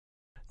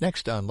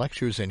Next on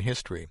Lectures in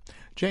History,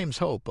 James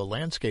Hope, a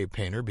landscape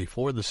painter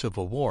before the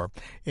Civil War,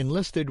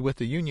 enlisted with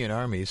the Union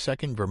Army's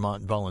 2nd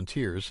Vermont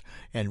Volunteers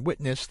and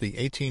witnessed the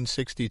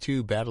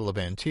 1862 Battle of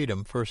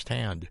Antietam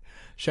firsthand.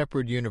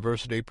 Shepherd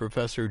University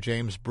Professor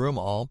James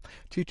Broomall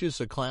teaches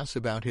a class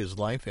about his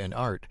life and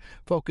art,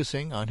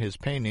 focusing on his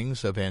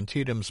paintings of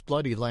Antietam's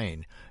Bloody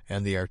Lane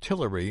and the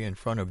artillery in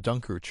front of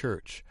Dunker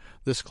Church.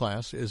 This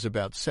class is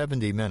about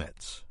 70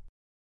 minutes.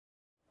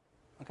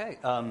 Okay,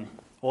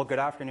 well, good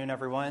afternoon,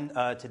 everyone.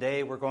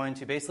 Today we're going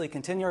to basically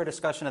continue our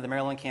discussion of the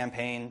Maryland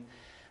campaign,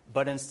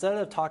 but instead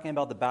of talking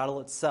about the battle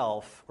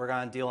itself, we're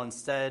going to deal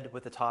instead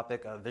with the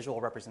topic of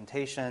visual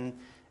representation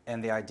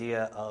and the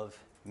idea of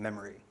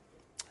memory.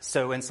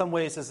 So in some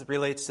ways, this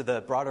relates to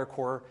the broader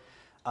core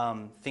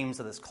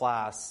themes of this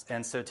class,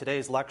 and so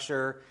today's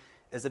lecture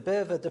is a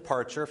bit of a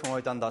departure from what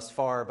we've done thus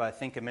far, but I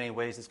think in many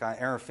ways it's going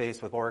to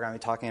interface with what we're going to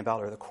be talking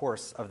about over the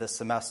course of this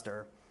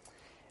semester.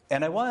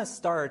 And I want to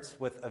start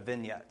with a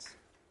vignette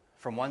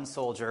from one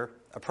soldier,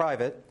 a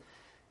private,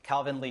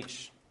 Calvin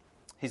Leach.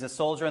 He's a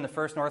soldier in the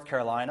 1st North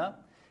Carolina.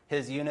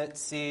 His unit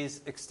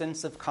sees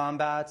extensive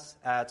combat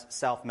at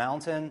South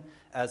Mountain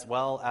as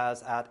well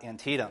as at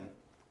Antietam.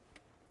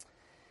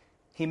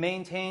 He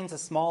maintains a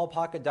small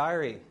pocket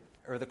diary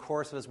over the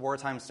course of his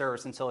wartime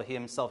service until he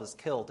himself is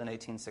killed in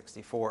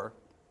 1864.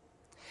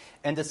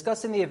 And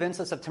discussing the events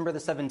of September the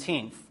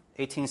 17th,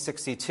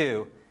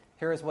 1862,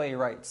 here is what he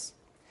writes.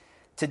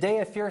 Today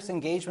a fierce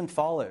engagement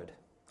followed,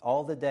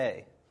 all the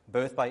day,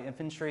 both by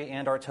infantry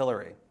and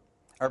artillery.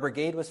 Our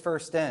brigade was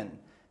first in.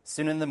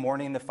 Soon in the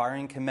morning the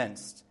firing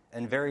commenced,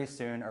 and very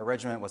soon our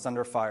regiment was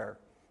under fire,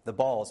 the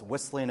balls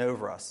whistling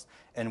over us,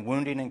 and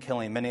wounding and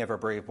killing many of our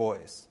brave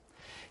boys.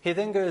 He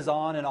then goes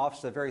on and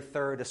offers a very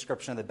thorough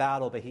description of the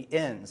battle, but he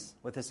ends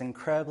with this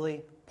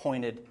incredibly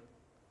pointed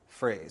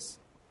phrase.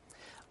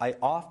 I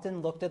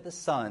often looked at the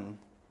sun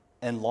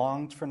and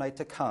longed for night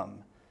to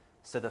come,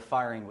 so the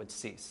firing would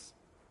cease.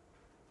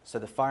 So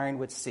the firing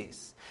would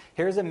cease.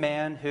 Here's a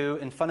man who,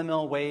 in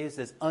fundamental ways,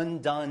 is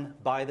undone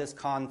by this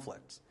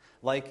conflict,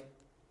 like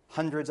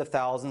hundreds of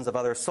thousands of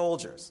other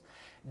soldiers,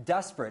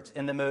 desperate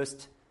in the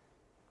most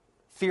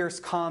fierce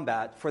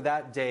combat for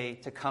that day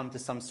to come to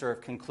some sort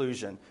of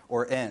conclusion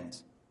or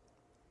end.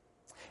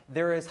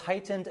 There is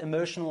heightened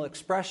emotional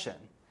expression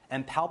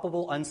and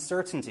palpable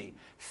uncertainty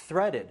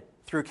threaded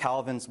through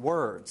Calvin's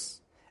words.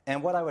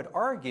 And what I would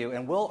argue,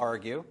 and will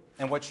argue,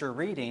 and what you're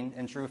reading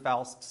in Drew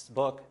Faust's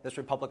book, This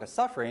Republic of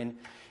Suffering,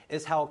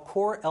 is how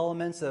core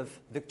elements of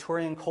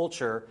Victorian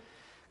culture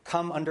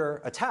come under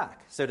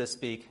attack, so to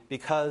speak,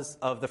 because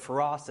of the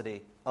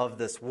ferocity of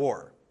this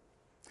war.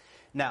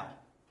 Now,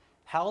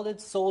 how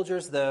did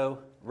soldiers, though,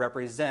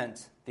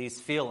 represent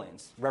these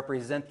feelings,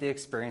 represent the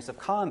experience of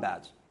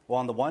combat? Well,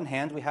 on the one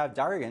hand, we have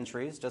diary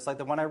entries, just like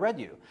the one I read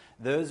you.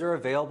 Those are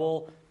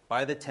available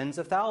by the tens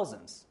of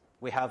thousands.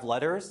 We have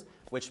letters,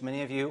 which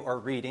many of you are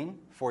reading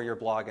for your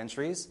blog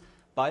entries,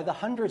 by the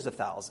hundreds of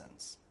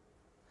thousands.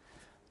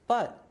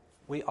 But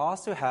we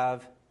also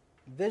have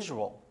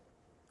visual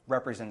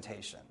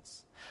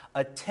representations,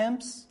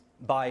 attempts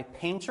by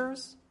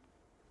painters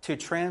to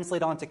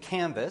translate onto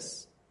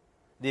canvas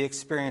the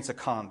experience of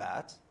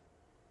combat,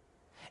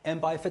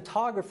 and by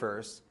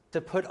photographers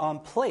to put on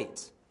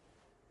plate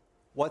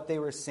what they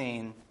were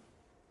seeing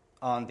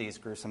on these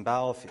gruesome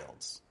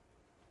battlefields.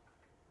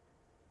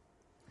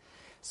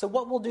 So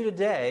what we'll do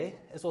today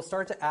is we'll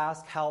start to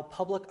ask how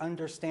public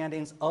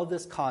understandings of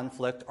this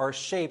conflict are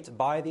shaped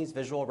by these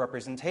visual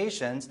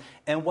representations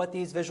and what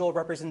these visual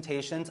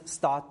representations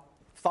sought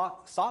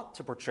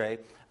to portray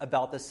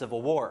about the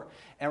Civil War.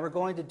 And we're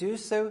going to do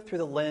so through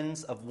the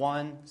lens of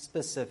one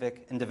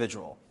specific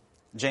individual,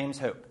 James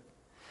Hope.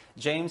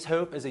 James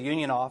Hope is a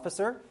Union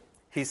officer.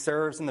 He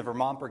serves in the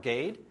Vermont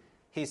Brigade.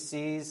 He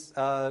sees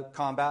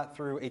combat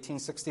through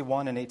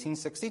 1861 and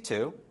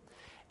 1862.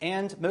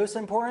 And most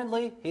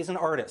importantly, he's an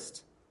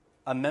artist,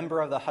 a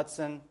member of the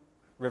Hudson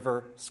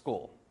River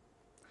School.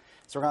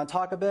 So we're going to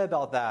talk a bit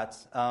about that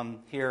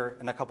here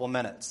in a couple of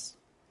minutes.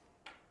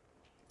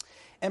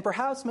 And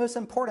perhaps most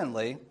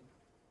importantly,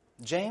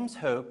 James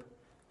Hope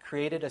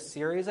created a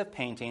series of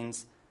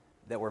paintings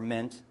that were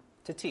meant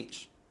to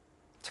teach,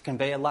 to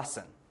convey a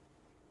lesson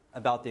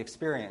about the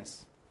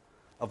experience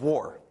of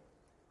war.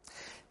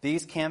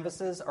 These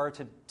canvases are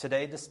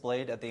today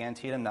displayed at the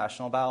Antietam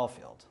National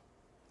Battlefield.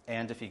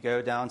 And if you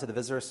go down to the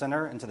Visitor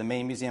Center and to the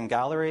main museum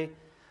gallery,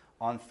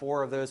 on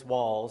 4 of those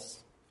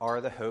walls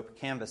are the Hope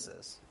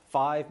canvases,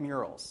 5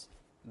 murals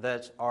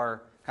that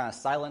are kind of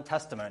silent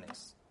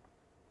testimonies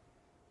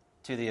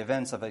to the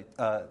events of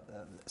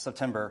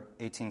September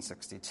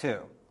 1862.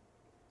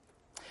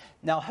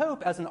 Now,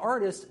 Hope, as an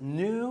artist,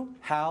 knew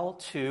how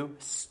to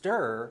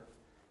stir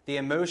the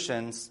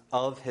emotions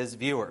of his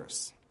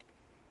viewers.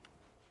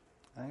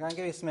 I'm going to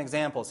give you some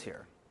examples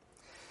here.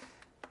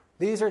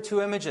 These are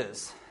 2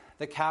 images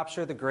that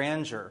capture the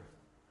grandeur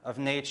of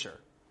nature.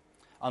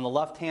 On the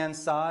left-hand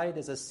side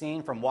is a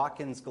scene from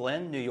Watkins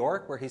Glen, New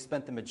York, where he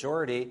spent the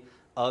majority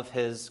of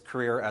his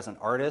career as an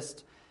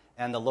artist.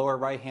 And the lower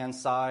right-hand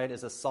side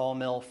is a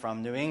sawmill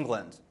from New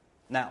England.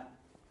 Now,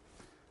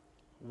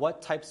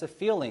 what types of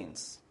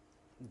feelings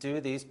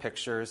do these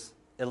pictures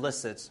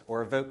elicit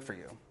or evoke for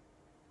you?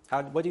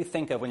 What do you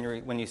think of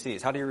when you see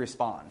these? How do you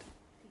respond?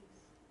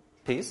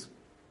 Peace?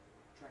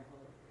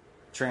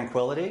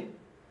 Tranquility?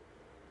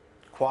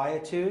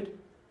 Quietude?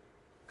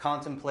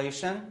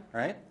 Contemplation,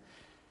 right?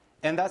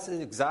 And that's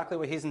exactly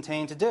what he's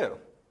intending to do.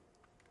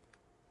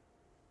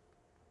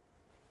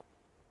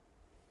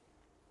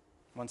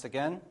 Once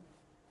again,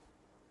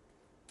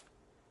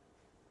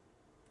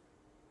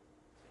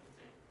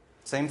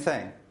 same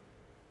thing.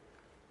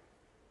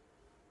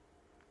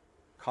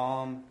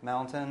 Calm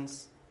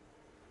mountains,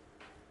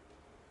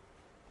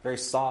 very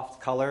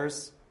soft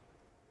colors.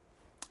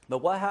 But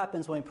what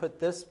happens when we put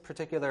this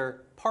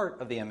particular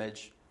part of the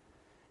image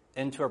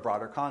into a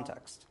broader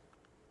context?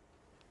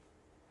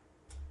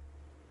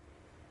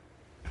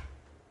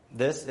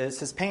 This is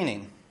his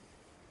painting,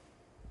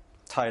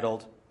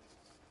 titled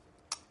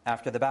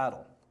After the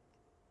Battle.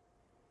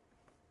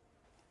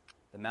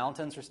 The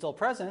mountains are still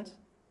present,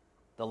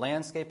 the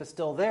landscape is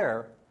still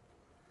there,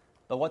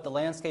 but what the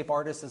landscape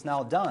artist has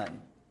now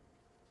done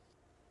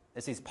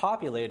is he's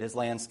populated his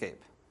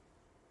landscape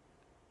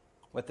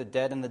with the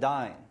dead and the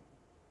dying.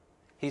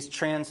 He's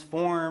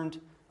transformed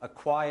a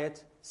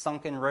quiet,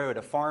 sunken road,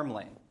 a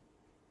farmland,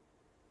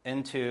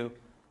 into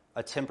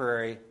a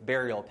temporary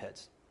burial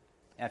pit.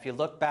 And if you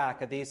look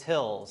back at these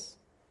hills,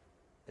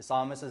 it's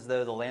almost as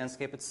though the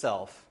landscape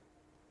itself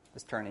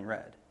is turning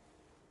red.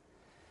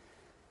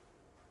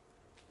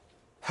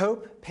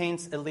 Hope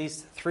paints at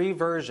least 3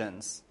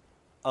 versions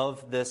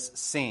of this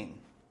scene,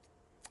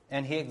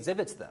 and he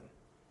exhibits them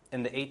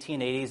in the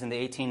 1880s and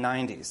the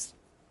 1890s.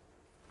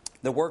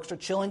 The works are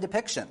chilling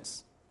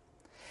depictions.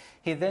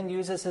 He then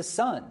uses his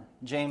son,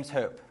 James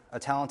Hope, a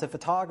talented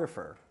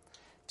photographer,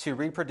 to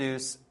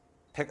reproduce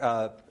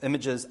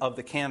images of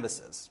the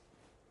canvases.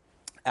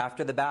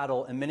 After the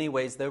battle, in many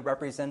ways, though,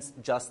 represents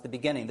just the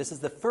beginning. This is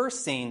the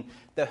first scene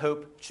that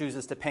Hope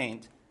chooses to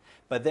paint,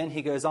 but then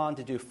he goes on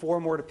to do 4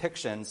 more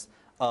depictions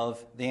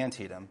of the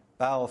Antietam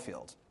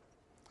battlefield.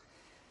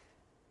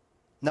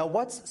 Now,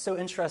 what's so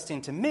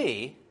interesting to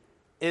me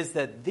is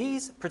that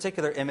these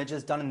particular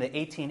images done in the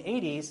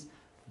 1880s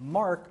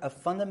mark a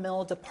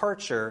fundamental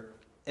departure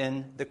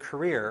in the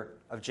career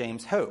of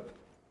James Hope.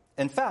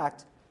 In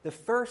fact, the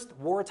first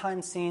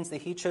wartime scenes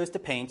that he chose to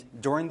paint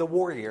during the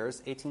war years,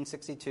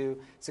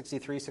 1862,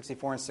 63,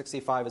 64, and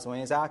 65 is when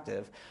he was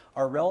active,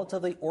 are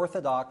relatively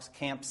orthodox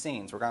camp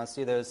scenes. We're going to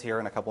see those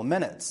here in a couple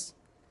minutes.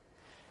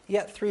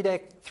 Yet 3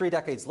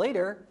 decades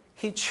later,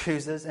 he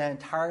chooses an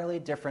entirely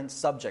different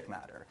subject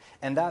matter.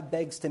 And that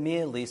begs, to me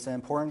at least, an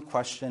important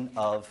question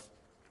of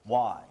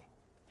why.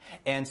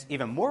 And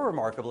even more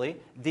remarkably,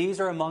 these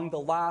are among the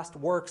last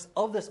works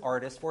of this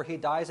artist before he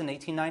dies in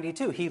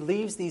 1892. He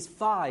leaves these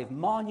 5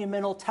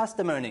 monumental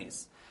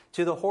testimonies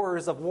to the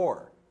horrors of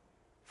war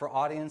for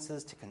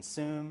audiences to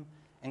consume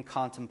and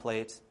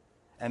contemplate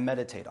and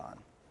meditate on.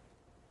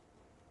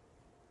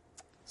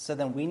 So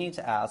then we need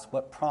to ask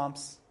what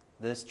prompts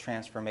this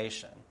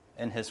transformation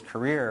in his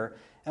career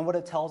and what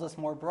it tells us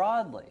more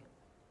broadly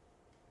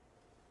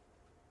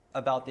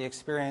about the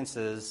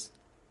experiences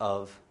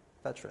of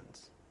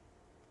veterans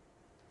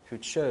who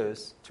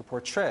chose to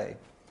portray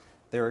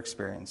their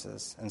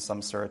experiences in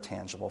some sort of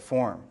tangible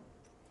form.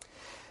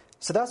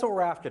 So that's what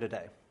we're after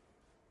today.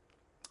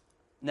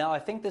 Now, I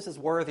think this is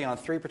worthy on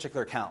 3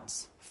 particular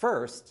counts.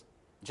 First,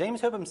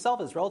 James Hope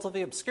himself is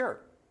relatively obscure.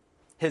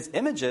 His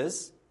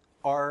images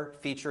are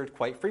featured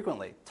quite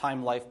frequently.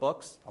 Time Life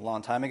Books, a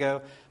long time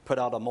ago, put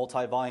out a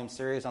multi-volume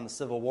series on the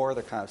Civil War.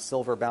 They're kind of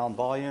silver-bound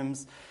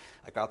volumes.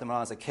 I got them when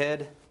I was a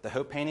kid. The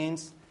Hope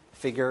paintings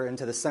figure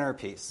into the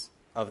centerpiece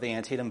of the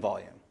Antietam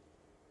volume.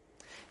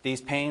 These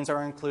paintings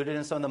are included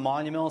in some of the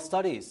monumental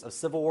studies of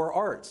Civil War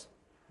art.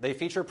 They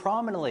feature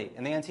prominently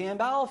in the Antietam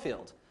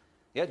battlefield.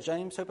 Yet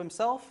James Hope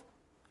himself,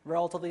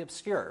 relatively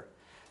obscure.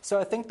 So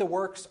I think the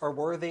works are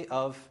worthy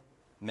of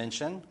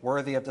mention,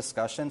 worthy of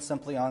discussion,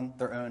 simply on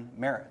their own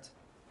merit.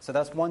 So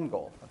that's one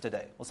goal of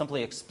today. We'll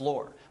simply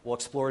explore. We'll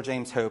explore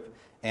James Hope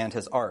and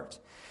his art.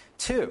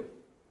 2,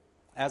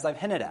 as I've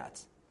hinted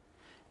at,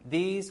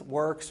 these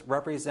works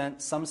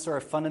represent some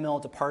sort of fundamental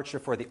departure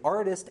for the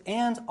artist,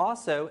 and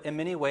also, in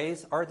many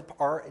ways,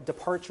 are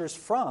departures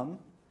from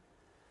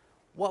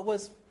what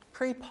was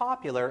pretty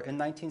popular in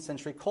 19th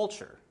century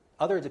culture.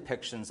 Other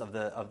depictions of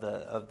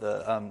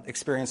the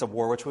experience of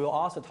war, which we will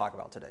also talk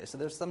about today. So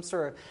there's some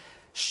sort of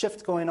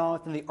shift going on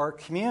within the art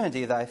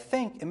community that I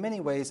think, in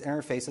many ways,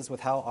 interfaces with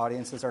how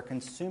audiences are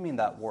consuming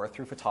that war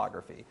through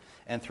photography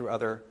and through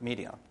other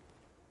media.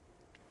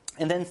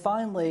 And then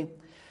finally,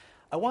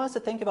 I want us to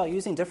think about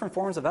using different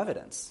forms of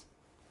evidence.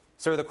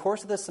 So over the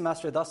course of this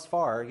semester thus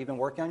far, you've been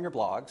working on your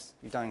blogs,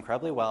 you've done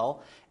incredibly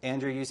well, and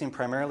you're using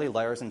primarily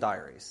letters and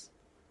diaries.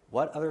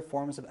 What other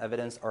forms of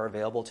evidence are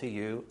available to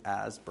you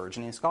as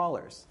burgeoning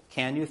scholars?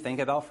 Can you think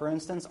about, for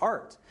instance,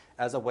 art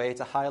as a way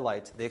to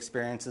highlight the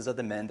experiences of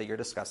the men that you're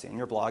discussing in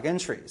your blog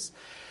entries?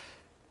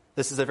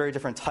 This is a very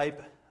different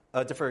type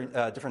a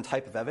different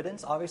type of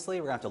evidence, obviously.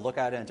 We're going to have to look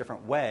at it in a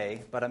different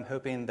way, but I'm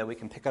hoping that we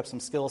can pick up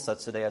some skill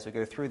sets today as we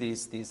go through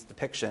these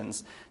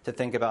depictions to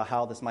think about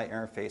how this might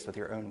interface with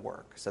your own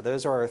work. So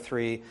those are our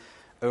three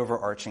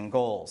overarching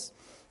goals.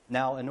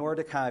 Now, in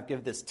order to kind of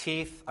give this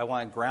teeth, I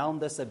want to ground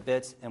this a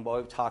bit in what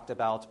we've talked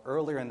about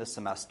earlier in the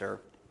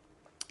semester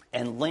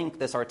and link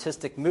this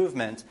artistic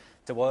movement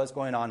to what was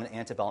going on in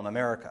antebellum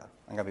America.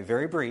 I'm going to be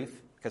very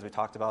brief because we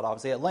talked about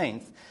obviously at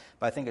length,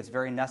 but I think it's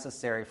very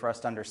necessary for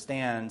us to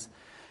understand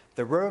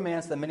the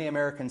romance that many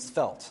Americans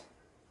felt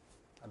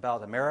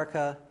about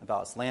America,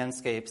 about its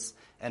landscapes,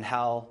 and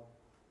how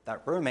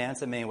that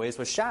romance in many ways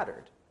was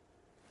shattered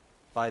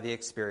by the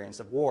experience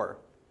of war.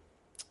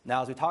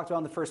 Now, as we talked about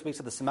in the first weeks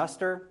of the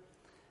semester,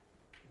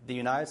 the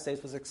United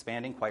States was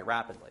expanding quite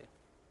rapidly.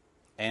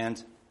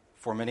 And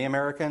for many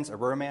Americans, a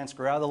romance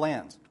grew out of the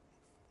land,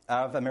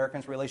 out of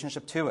Americans'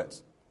 relationship to it,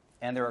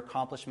 and their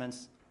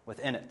accomplishments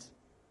within it.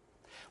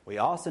 We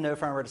also know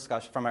from our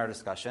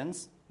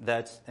discussions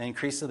that an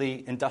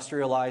increasingly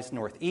industrialized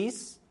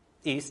Northeast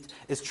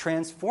is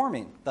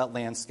transforming that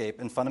landscape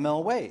in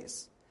fundamental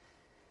ways.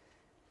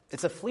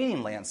 It's a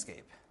fleeting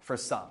landscape for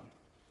some.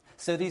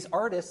 So these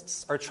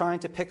artists are trying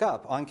to pick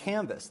up on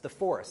canvas the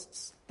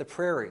forests, the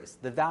prairies,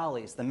 the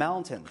valleys, the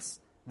mountains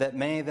that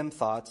many of them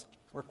thought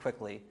were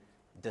quickly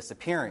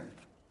disappearing.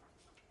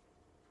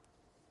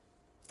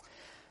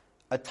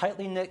 A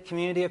tightly knit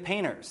community of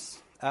painters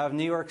out of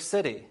New York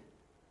City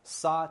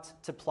sought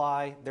to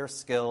ply their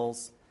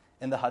skills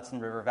in the Hudson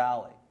River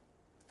Valley,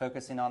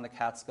 focusing on the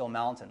Catskill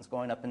Mountains,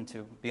 going up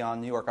into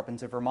beyond New York, up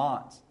into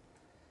Vermont,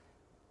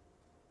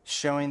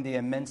 showing the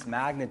immense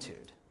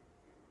magnitude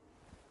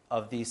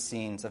of these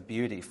scenes of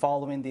beauty,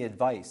 following the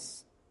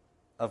advice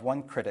of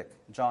one critic,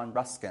 John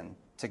Ruskin,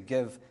 to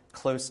give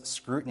close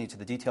scrutiny to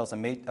the details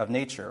of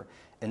nature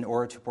in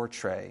order to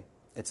portray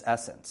its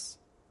essence.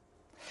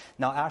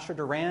 Now, Asher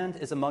Durand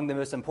is among the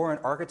most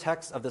important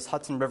architects of this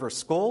Hudson River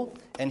School,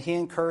 and he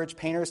encouraged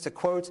painters to,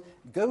 quote,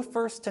 "Go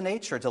first to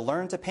nature to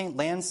learn to paint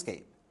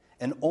landscape,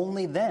 and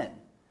only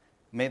then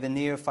may the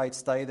neophyte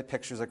study the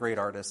pictures of great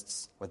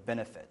artists with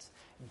benefit."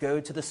 Go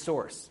to the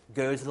source.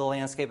 Go to the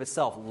landscape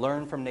itself.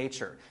 Learn from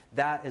nature.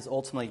 That is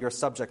ultimately your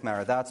subject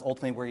matter. That's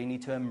ultimately where you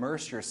need to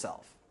immerse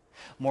yourself.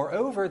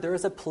 Moreover, there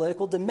is a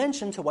political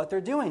dimension to what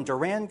they're doing.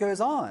 Durand goes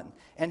on,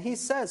 and he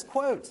says,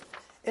 quote,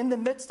 "In the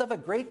midst of a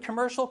great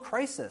commercial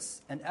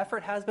crisis, an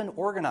effort has been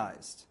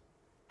organized,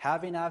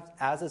 having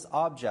as its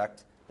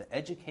object the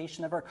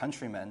education of our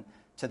countrymen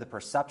to the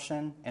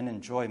perception and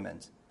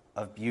enjoyment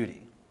of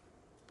beauty."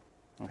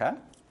 Okay?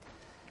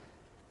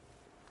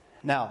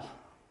 Now,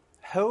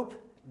 hope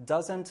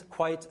doesn't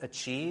quite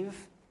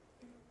achieve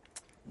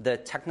the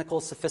technical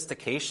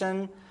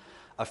sophistication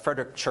of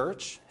Frederick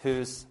Church,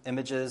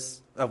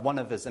 one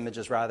of his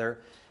images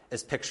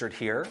is pictured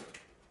here.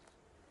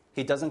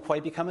 He doesn't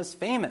quite become as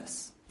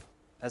famous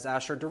as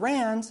Asher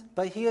Durand,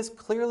 but he is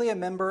clearly a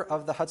member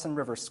of the Hudson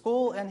River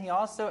School, and he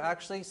also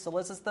actually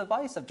solicits the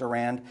advice of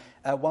Durand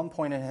at one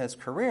point in his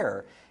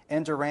career.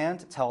 And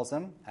Durand tells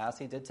him, as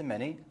he did to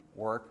many,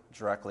 work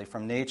directly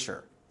from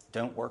nature.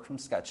 Don't work from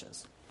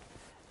sketches.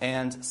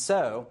 And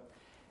so,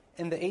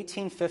 in the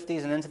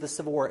 1850s and into the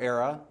Civil War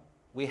era,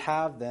 we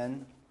have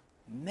then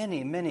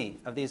many, many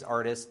of these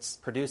artists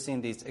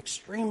producing these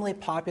extremely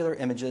popular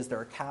images that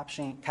are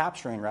capturing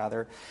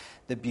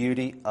the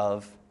beauty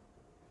of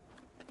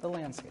the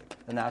landscape,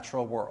 the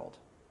natural world.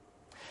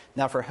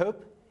 Now for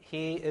Hope,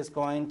 he is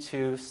going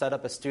to set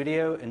up a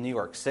studio in New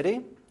York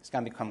City. He's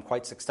going to become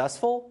quite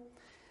successful.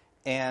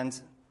 And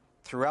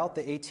throughout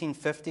the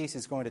 1850s,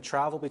 he's going to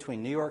travel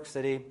between New York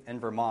City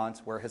and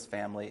Vermont, where his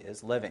family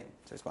is living.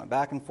 So he's going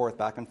back and forth,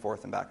 back and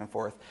forth, and back and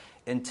forth,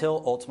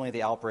 until ultimately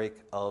the outbreak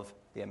of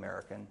the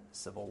American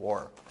Civil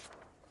War.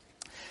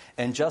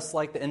 And just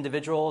like the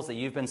individuals that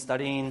you've been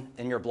studying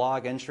in your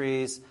blog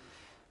entries,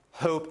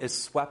 Hope is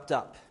swept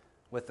up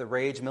with the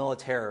rage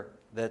militaire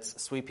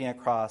that's sweeping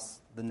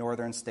across the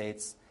northern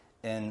states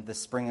in the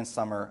spring and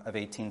summer of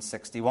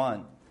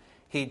 1861.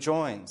 He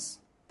joins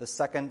the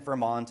 2nd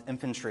Vermont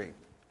Infantry.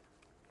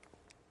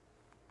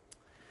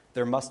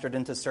 They're mustered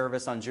into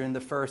service on June the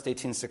 1st,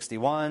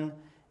 1861,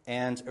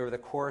 and over the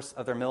course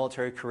of their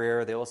military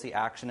career, they will see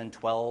action in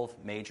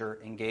 12 major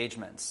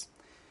engagements.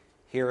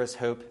 Here is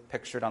Hope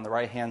pictured on the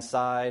right-hand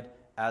side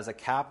as a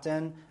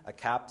captain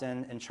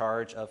in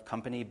charge of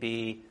Company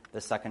B, the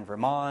 2nd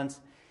Vermont.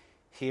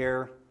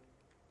 Here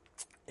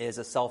is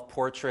a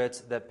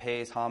self-portrait that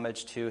pays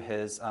homage to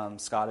his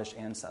Scottish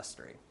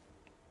ancestry.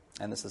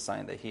 And this is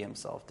something that he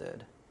himself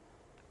did.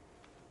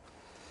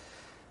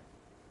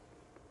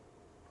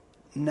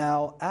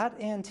 Now, at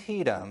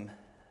Antietam,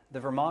 the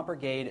Vermont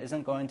Brigade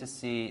isn't going to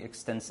see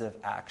extensive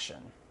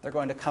action. They're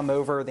going to come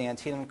over the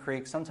Antietam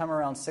Creek sometime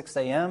around 6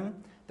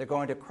 a.m. They're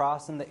going to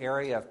cross in the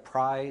area of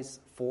Prize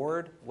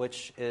Ford,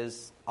 which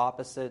is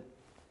opposite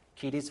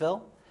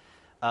Keedysville,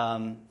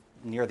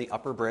 near the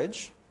Upper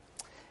Bridge.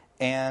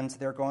 And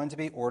they're going to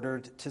be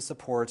ordered to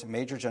support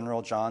Major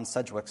General John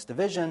Sedgwick's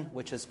division,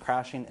 which is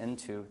crashing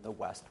into the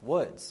West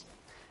Woods.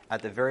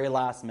 At the very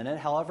last minute,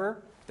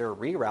 however, they're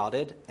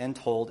rerouted and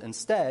told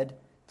instead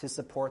to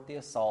support the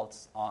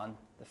assaults on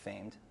the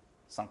famed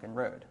sunken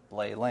road,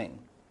 Blay Lane.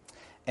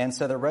 And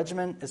so the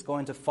regiment is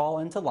going to fall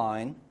into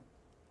line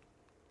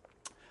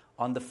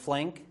on the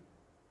flank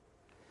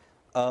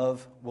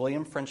of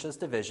William French's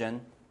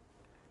division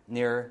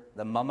near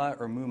the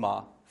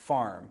Muma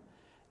farm.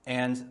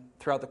 And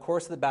throughout the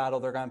course of the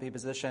battle, they're going to be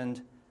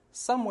positioned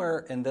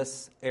somewhere in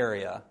this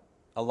area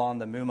along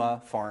the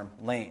Muma farm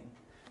lane.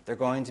 They're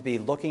going to be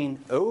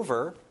looking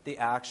over the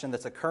action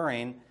that's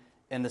occurring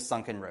in the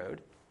sunken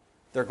road.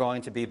 They're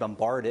going to be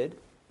bombarded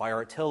by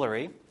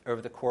artillery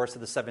over the course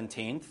of the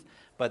 17th,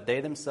 but they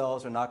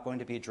themselves are not going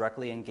to be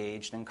directly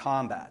engaged in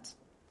combat.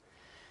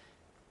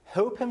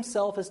 Hope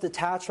himself is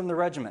detached from the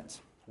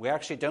regiment. We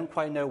actually don't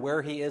quite know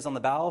where he is on the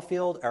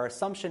battlefield. Our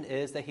assumption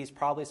is that he's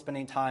probably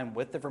spending time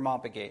with the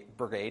Vermont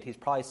Brigade. He's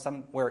probably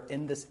somewhere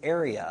in this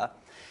area.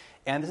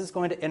 And this is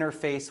going to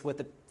interface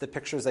with the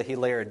pictures that he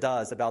later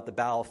does about the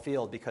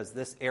battlefield, because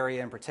this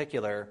area in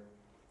particular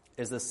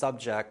is the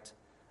subject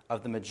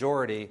of the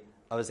majority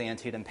of his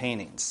Antietam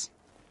paintings.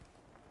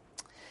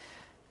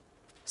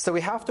 So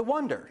we have to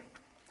wonder.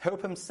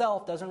 Hope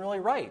himself doesn't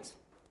really write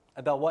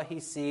about what he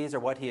sees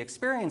or what he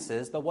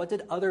experiences, but what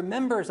did other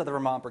members of the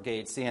Vermont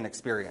Brigade see and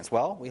experience?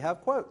 Well, we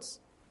have quotes.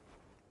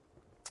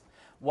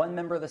 One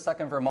member of the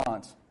 2nd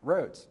Vermont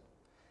wrote,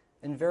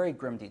 in very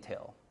grim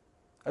detail,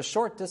 "A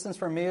short distance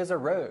from me is a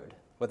road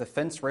with a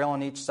fence rail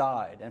on each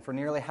side, and for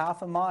nearly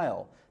half a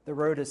mile the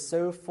road is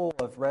so full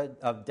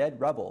of dead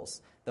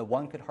rebels that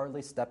one could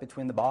hardly step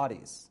between the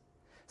bodies.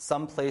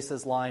 Some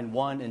places lying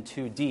 1 and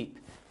 2 deep,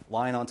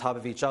 lying on top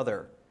of each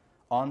other.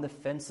 On the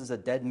fence is a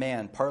dead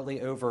man,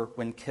 partly over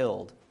when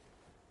killed.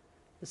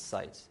 This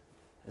sight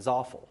is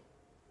awful."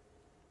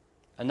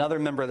 Another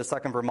member of the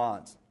 2nd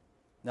Vermont,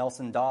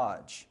 Nelson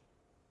Dodge,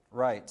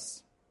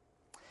 writes,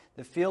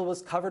 "The field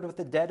was covered with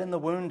the dead and the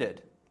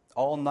wounded.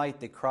 All night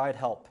they cried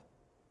help,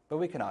 but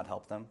we could not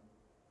help them.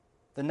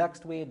 The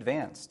next we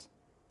advanced.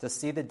 To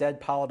see the dead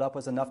piled up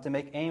was enough to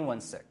make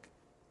anyone sick.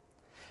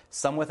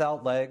 Some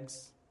without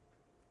legs,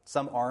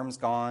 some arms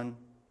gone,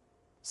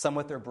 some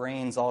with their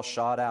brains all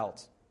shot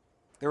out.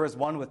 There was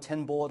one with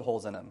 10 bullet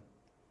holes in him.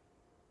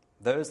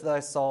 Those that I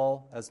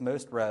saw as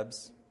most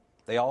Rebs,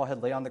 they all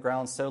had lay on the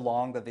ground so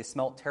long that they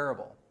smelt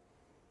terrible.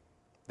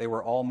 They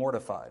were all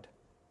mortified.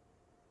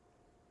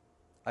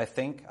 I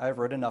think I have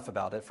wrote enough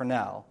about it for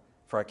now,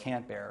 for I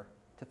can't bear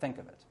to think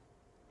of it."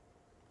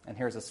 And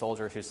here's a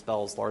soldier who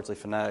spells largely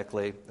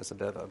phonetically. It's a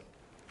bit of a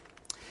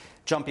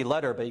jumpy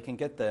letter, but you can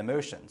get the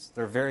emotions.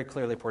 They're very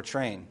clearly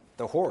portraying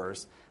the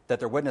horrors that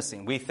they're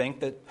witnessing. We think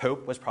that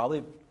Hope was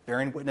probably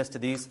bearing witness to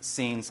these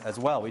scenes as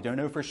well. We don't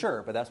know for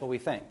sure, but that's what we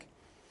think.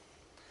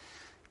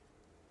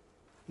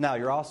 Now,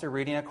 you're also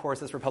reading, of course,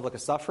 this Republic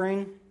of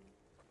Suffering,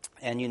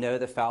 and you know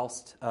that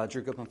Faust,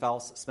 Drew Goodman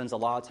Faust, spends a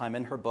lot of time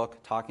in her book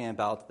talking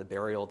about the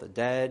burial of the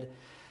dead,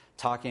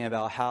 talking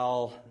about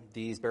how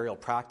these burial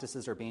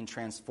practices are being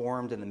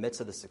transformed in the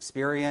midst of this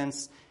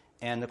experience.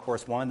 And, of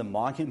course, one of the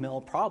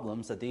monumental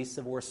problems that these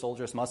Civil War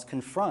soldiers must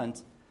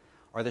confront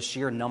are the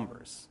sheer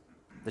numbers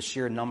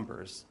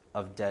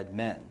of dead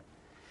men.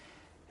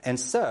 And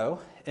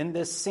so, in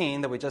this scene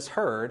that we just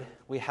heard,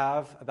 we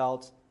have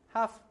about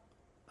half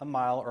a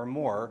mile or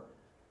more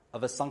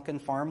of a sunken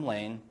farm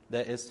lane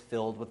that is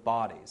filled with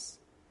bodies.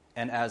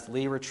 And as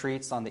Lee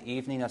retreats on the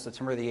evening of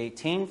September the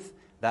 18th,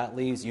 that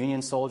leaves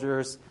Union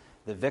soldiers,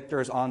 the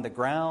victors, on the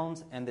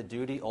ground, and the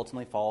duty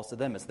ultimately falls to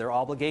them. It's their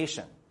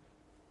obligation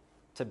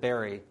to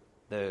bury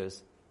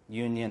those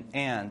Union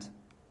and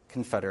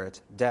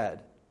Confederate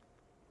dead.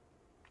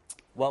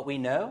 What we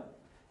know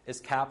is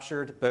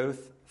captured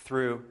both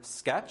through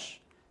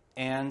sketch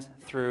and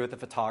through the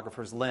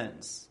photographer's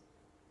lens.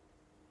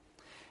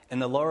 In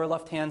the lower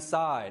left-hand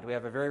side, we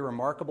have a very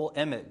remarkable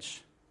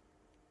image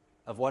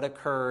of what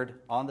occurred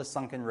on the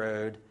sunken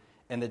road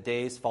in the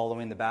days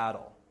following the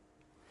battle.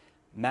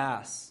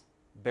 Mass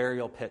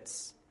burial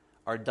pits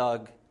are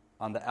dug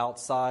on the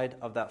outside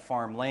of that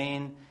farm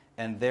lane,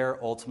 and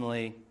there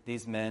ultimately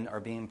these men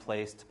are being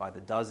placed by the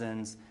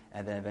dozens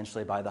and then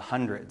eventually by the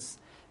hundreds.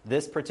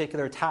 This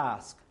particular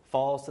task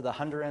falls to the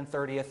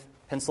 130th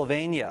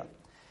Pennsylvania.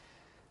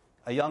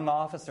 A young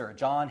officer,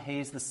 John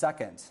Hayes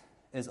II,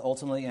 is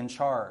ultimately in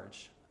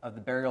charge of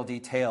the burial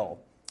detail.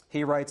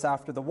 He writes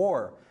after the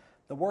war,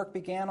 "The work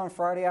began on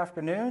Friday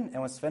afternoon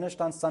and was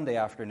finished on Sunday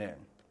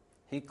afternoon."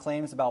 He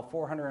claims about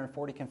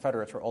 440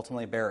 Confederates were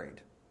ultimately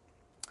buried.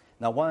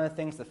 Now, one of the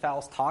things that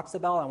Faust talks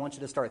about, I want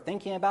you to start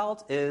thinking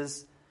about,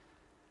 is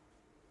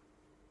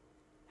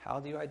how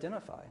do you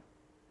identify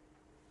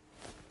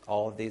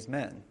all of these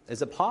men?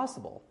 Is it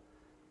possible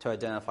to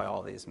identify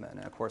all of these men?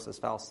 And of course, as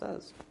Faust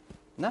says,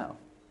 no.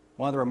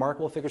 One of the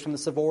remarkable figures from the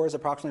Civil War is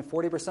approximately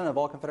 40% of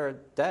all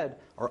Confederate dead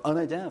are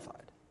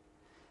unidentified.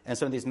 And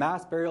so in these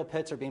mass burial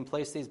pits are being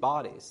placed these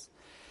bodies.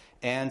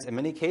 And in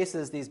many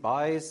cases, these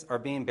bodies are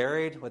being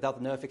buried without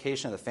the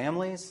notification of the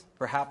families.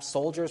 Perhaps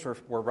soldiers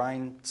were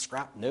writing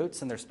scrap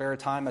notes in their spare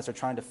time as they're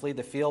trying to flee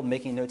the field,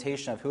 making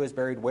notation of who is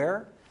buried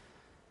where.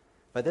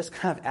 But this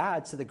kind of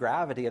adds to the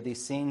gravity of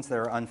these scenes that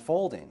are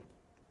unfolding.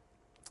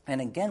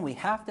 And again, we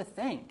have to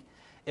think,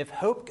 if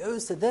Hope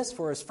goes to this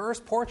for his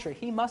first portrait,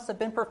 he must have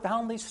been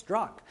profoundly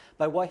struck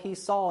by what he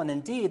saw. And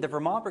indeed, the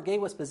Vermont Brigade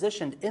was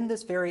positioned in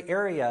this very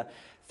area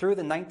through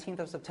the 19th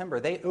of September.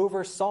 They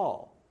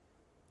oversaw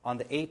on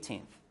the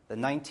 18th, the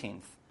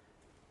 19th,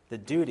 the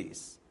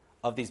duties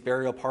of these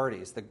burial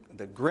parties,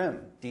 the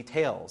grim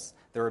details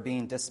that were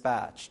being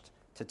dispatched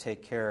to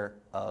take care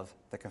of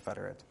the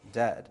Confederate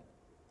dead.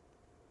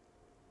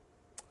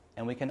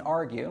 And we can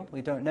argue,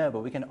 we don't know,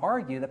 but we can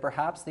argue that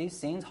perhaps these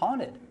scenes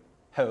haunted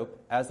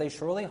Hope, as they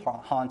surely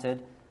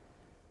haunted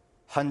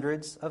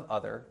hundreds of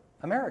other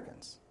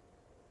Americans.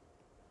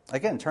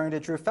 Again, turning to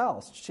Drew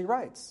Faust, she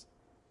writes,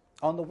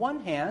 on the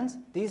one hand,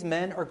 these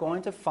men are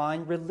going to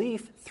find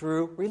relief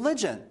through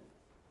religion.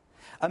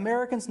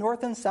 Americans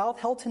North and South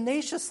held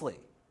tenaciously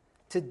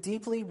to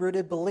deeply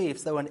rooted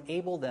beliefs that would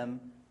enable them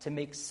to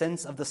make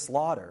sense of the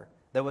slaughter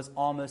that was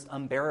almost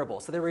unbearable.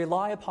 So they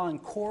rely upon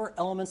core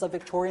elements of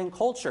Victorian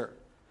culture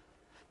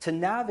to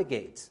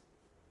navigate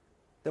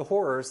the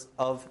horrors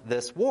of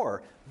this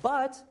war.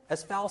 But,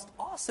 as Faust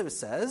also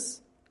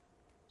says,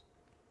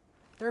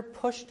 they're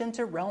pushed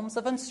into realms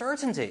of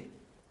uncertainty.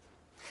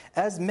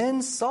 As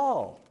men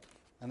saw,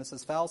 and this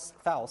is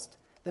Faust,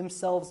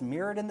 themselves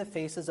mirrored in the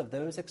faces of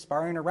those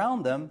expiring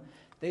around them,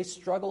 they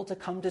struggled to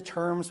come to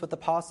terms with the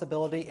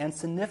possibility and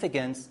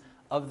significance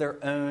of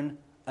their own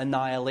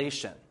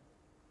annihilation.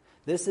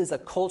 This is a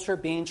culture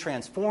being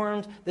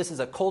transformed. This is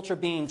a culture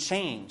being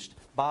changed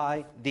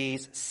by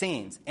these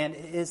scenes. And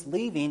it is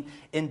leaving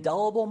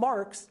indelible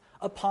marks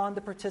upon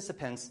the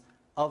participants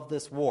of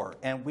this war.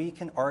 And we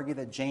can argue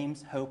that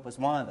James Hope was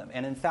one of them.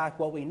 And in fact,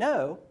 what we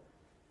know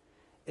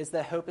is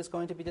that Hope is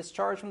going to be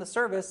discharged from the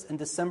service in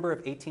December of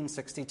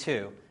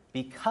 1862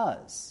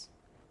 because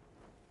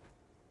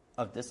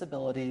of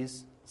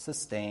disabilities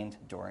sustained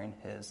during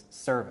his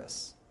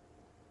service.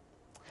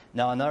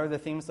 Now, another of the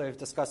themes that we've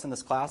discussed in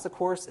this class, of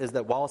course, is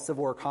that while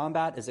Civil War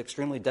combat is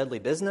extremely deadly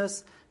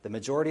business, the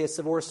majority of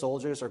Civil War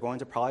soldiers are going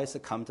to probably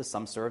succumb to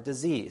some sort of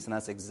disease, and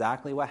that's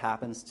exactly what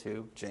happens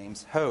to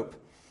James Hope.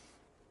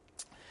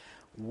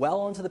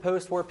 Well into the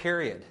post-war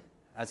period,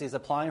 as he's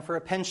applying for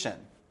a pension,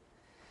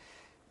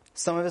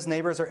 some of his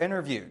neighbors are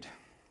interviewed.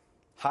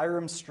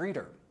 Hiram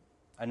Streeter,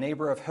 a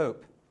neighbor of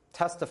Hope,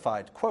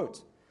 testified,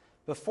 quote,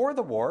 before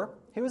the war,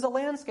 he was a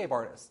landscape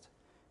artist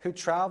who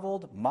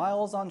traveled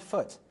miles on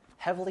foot,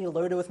 heavily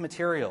loaded with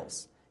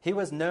materials. He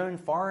was known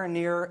far and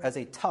near as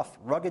a tough,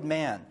 rugged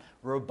man,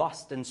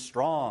 robust and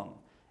strong,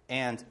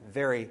 and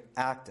very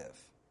active.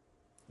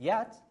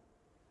 Yet,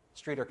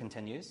 Streeter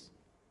continues,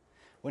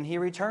 when he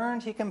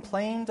returned, he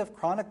complained of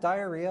chronic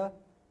diarrhea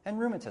and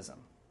rheumatism.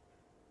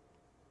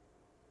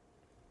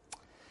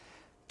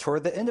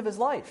 Toward the end of his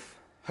life,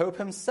 Hope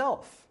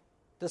himself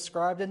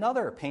described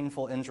another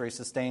painful injury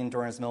sustained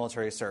during his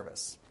military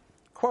service.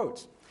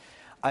 Quote,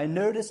 I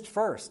noticed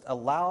first a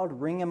loud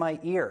ring in my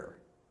ear,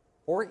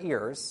 or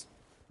ears,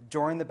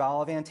 during the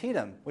Battle of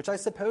Antietam, which I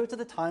supposed at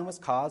the time was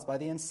caused by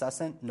the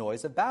incessant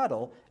noise of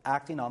battle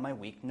acting on my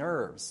weak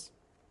nerves,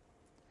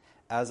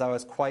 as I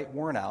was quite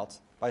worn out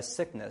by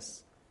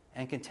sickness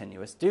and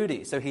continuous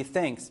duty. So he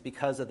thinks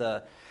because of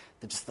the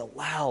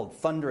loud,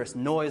 thunderous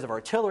noise of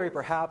artillery,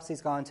 perhaps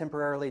he's gone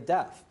temporarily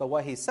deaf. But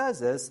what he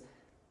says is,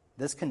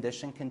 this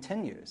condition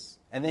continues.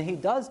 And then he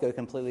does go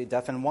completely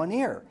deaf in one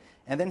ear.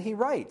 And then he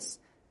writes,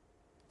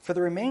 for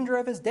the remainder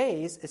of his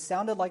days, it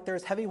sounded like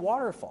there's heavy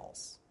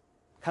waterfalls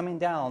coming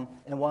down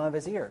in one of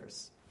his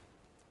ears.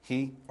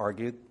 He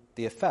argued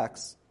the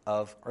effects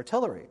of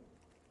artillery.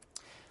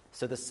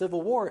 So the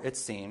Civil War, it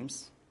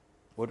seems,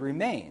 would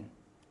remain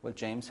with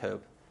James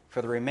Hope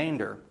for the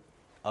remainder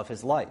of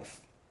his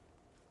life.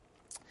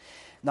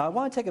 Now, I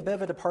want to take a bit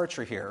of a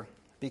departure here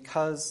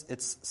because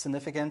it's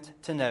significant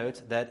to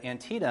note that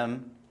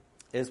Antietam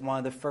is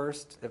the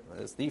first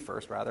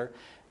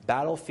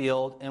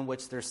battlefield in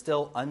which there's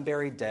still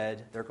unburied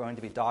dead. They're going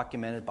to be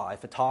documented by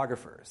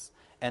photographers.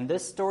 And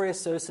this story is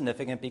so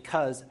significant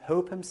because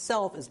Hope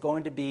himself is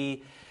going to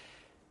be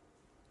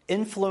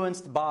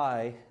influenced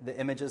by the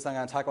images I'm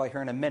going to talk about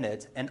here in a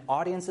minute, and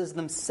audiences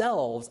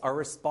themselves are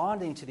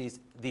responding to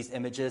these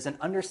images and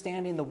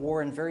understanding the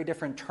war in very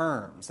different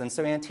terms. And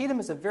so Antietam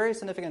is a very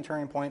significant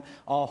turning point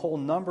on a whole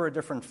number of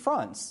different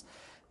fronts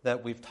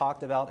that we've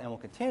talked about and will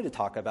continue to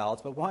talk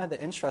about. But one of the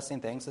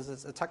interesting things is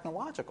it's a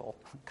technological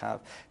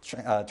kind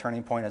of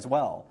turning point as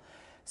well.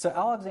 So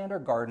Alexander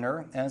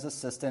Gardner and his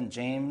assistant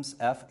James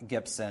F.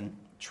 Gibson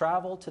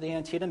traveled to the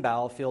Antietam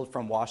battlefield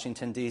from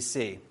Washington,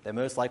 D.C. They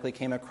most likely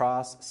came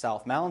across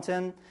South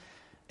Mountain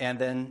and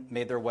then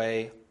made their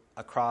way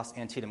across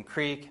Antietam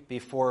Creek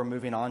before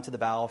moving on to the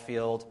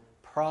battlefield,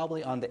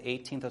 probably on the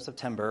 18th of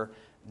September,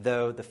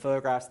 though the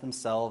photographs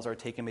themselves are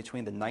taken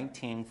between the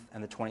 19th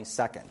and the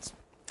 22nd.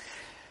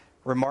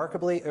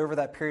 Remarkably, over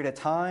that period of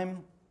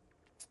time,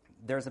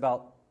 there's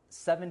about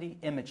 70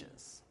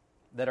 images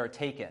that are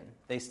taken.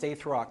 They stay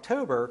through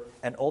October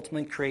and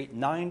ultimately create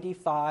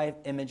 95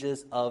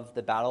 images of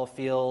the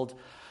battlefield,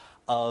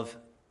 of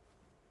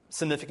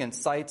significant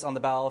sites on the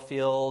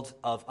battlefield,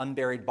 of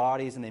unburied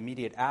bodies in the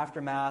immediate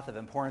aftermath, of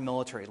important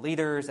military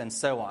leaders, and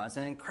so on. It's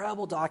an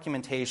incredible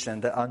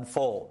documentation that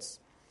unfolds.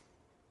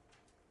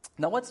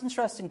 Now, what's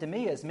interesting to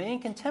me is many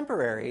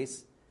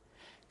contemporaries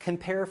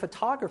compare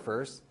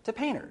photographers to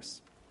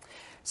painters.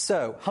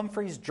 So,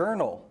 Humphrey's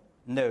Journal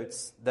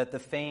notes that the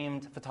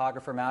famed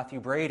photographer Matthew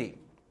Brady,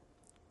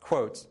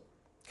 quote,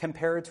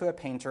 compared to a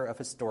painter of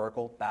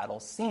historical battle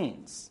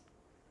scenes.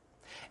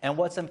 And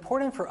what's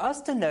important for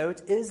us to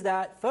note is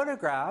that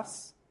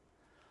photographs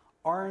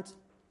aren't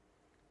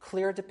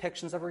clear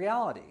depictions of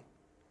reality.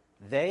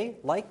 They,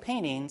 like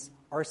paintings,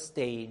 are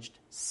staged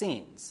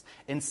scenes.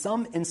 In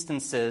some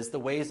instances, the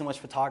ways in which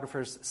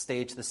photographers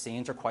stage the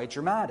scenes are quite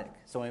dramatic.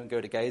 So when we go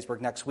to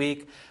Gettysburg next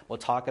week, we'll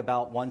talk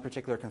about one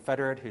particular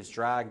Confederate who's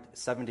dragged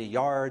 70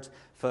 yards,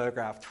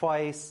 photographed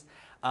twice.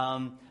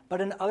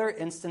 But in other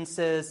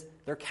instances,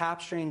 they're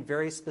capturing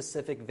very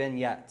specific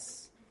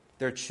vignettes.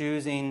 They're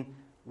choosing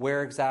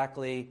where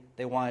exactly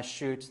they want to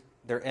shoot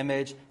their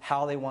image,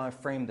 how they want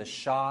to frame the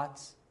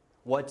shot,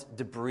 what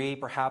debris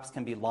perhaps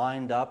can be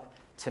lined up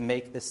to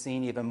make the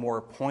scene even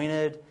more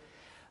pointed.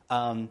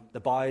 The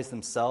bodies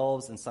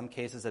themselves, in some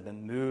cases, have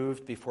been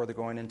moved before they're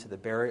going into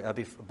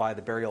by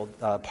the burial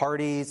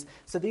parties.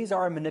 So these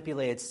are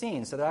manipulated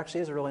scenes. So there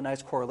actually is a really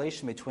nice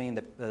correlation between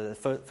the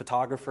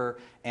photographer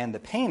and the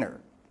painter.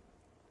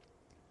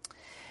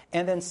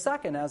 And then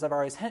second, as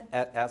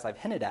I've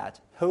hinted at,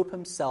 Hope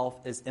himself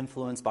is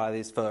influenced by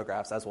these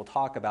photographs, as we'll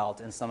talk about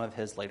in some of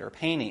his later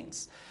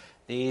paintings.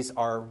 These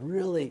are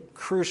really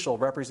crucial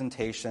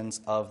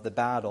representations of the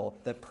battle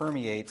that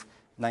permeate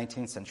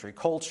 19th century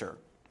culture.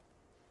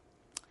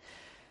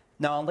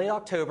 Now, in late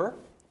October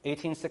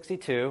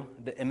 1862,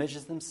 the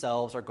images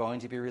themselves are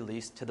going to be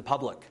released to the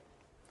public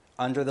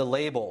under the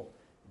label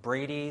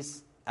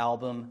Brady's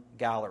Album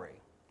Gallery.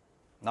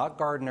 Not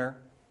Gardner,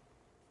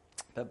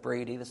 but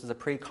Brady. This is a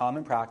pretty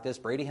common practice.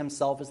 Brady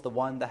himself is the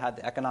one that had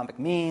the economic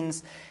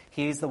means.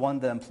 He's the one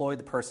that employed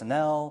the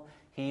personnel.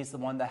 He's the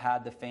one that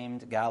had the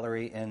famed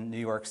gallery in New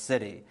York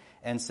City.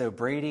 And so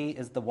Brady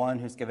is the one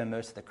who's given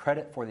most of the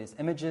credit for these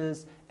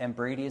images, and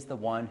Brady is the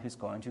one who's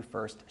going to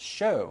first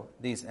show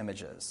these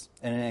images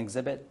in an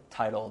exhibit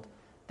titled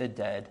The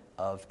Dead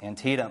of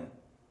Antietam.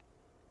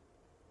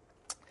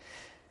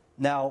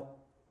 Now,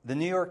 the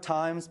New York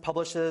Times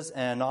publishes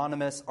an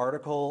anonymous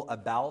article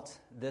about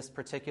this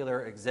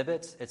particular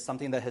exhibit. It's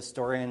something that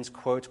historians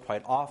quote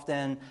quite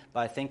often,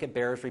 but I think it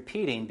bears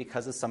repeating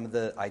because of some of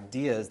the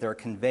ideas that are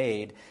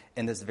conveyed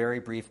in this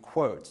very brief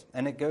quote.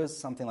 And it goes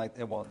something like,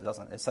 well, it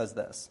doesn't. It says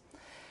this: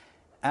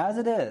 "As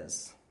it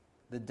is,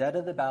 the dead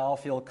of the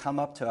battlefield come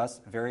up to us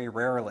very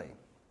rarely,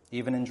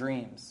 even in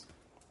dreams.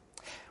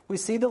 We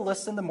see the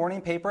list in the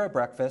morning paper at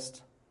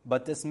breakfast,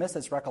 but dismiss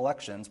its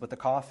recollections with the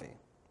coffee.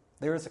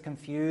 There is a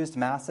confused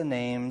mass of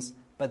names,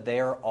 but they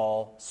are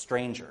all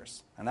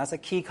strangers." And that's a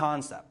key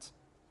concept.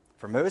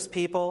 For most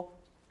people,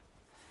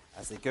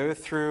 as they go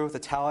through the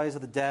tallies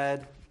of the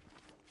dead,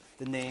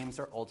 the names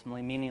are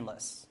ultimately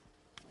meaningless.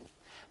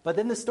 But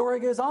then the story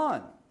goes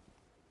on.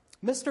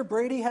 Mr.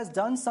 Brady has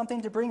done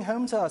something to bring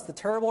home to us the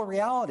terrible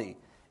reality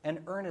and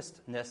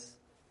earnestness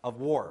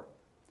of war.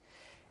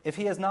 If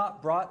he has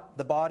not brought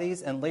the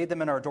bodies and laid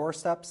them in our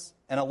doorsteps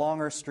and along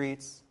our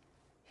streets,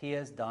 he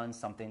has done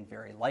something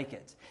very like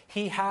it.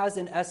 He has,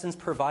 in essence,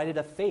 provided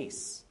a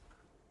face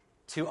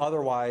to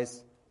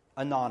otherwise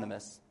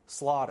anonymous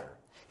slaughter.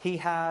 He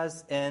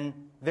has, in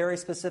very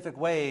specific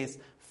ways,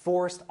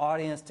 forced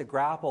audience to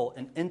grapple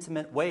in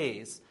intimate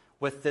ways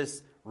with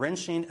this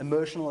wrenching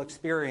emotional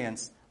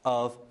experience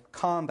of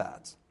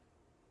combat.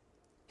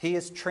 He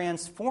is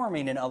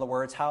transforming, in other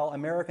words, how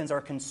Americans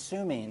are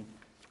consuming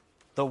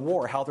the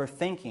war, how they're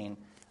thinking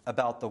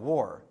about the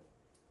war.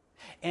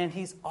 And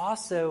he's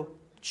also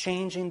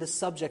changing the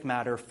subject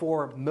matter.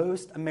 For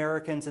most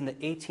Americans in the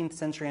 18th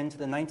century into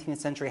the 19th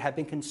century had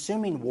been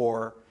consuming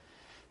war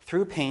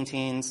through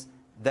paintings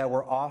that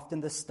were often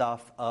the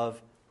stuff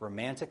of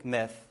romantic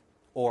myth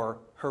or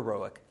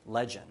heroic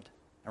legend.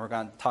 And we're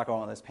going to talk about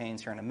one of those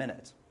paintings here in a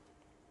minute.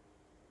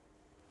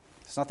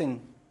 There's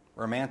nothing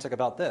romantic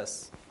about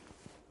this.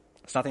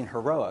 There's nothing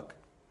heroic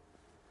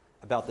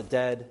about the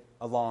dead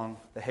along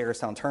the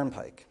Hagerstown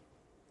Turnpike.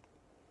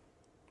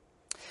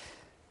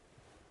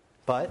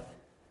 But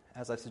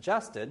as I've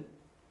suggested,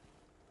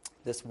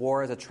 this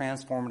war as a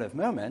transformative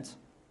moment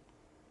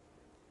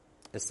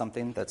is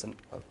something that's a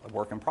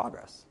work in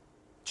progress.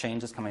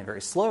 Change is coming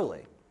very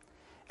slowly.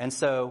 And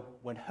so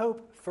when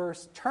Hope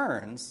first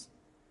turns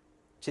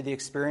to the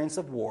experience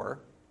of war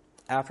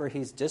after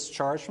he's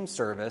discharged from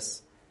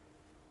service,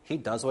 he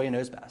does what he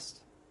knows best.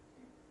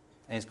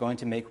 And he's going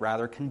to make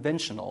rather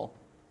conventional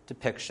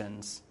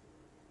depictions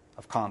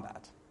of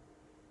combat,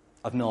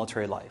 of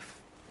military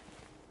life.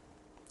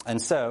 And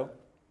so,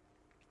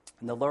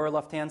 in the lower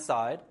left-hand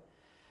side,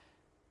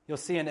 you'll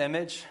see an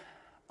image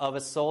of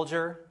a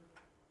soldier,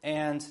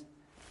 and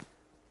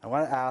I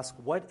want to ask,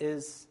 what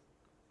is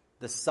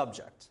the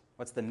subject?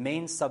 What's the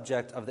main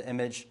subject of the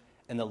image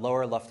in the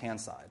lower left-hand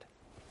side?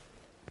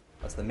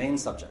 What's the main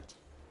subject?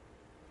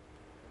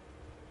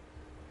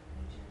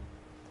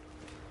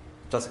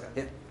 Jessica,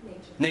 yeah.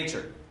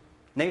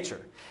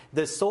 Nature.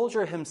 The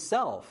soldier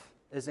himself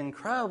is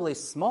incredibly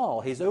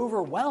small. He's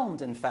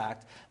overwhelmed, in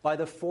fact, by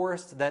the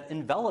forest that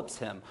envelops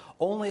him.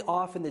 Only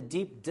off in the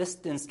deep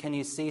distance can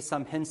you see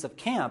some hints of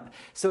camp.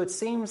 So it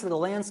seems that the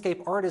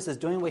landscape artist is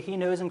doing what he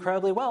knows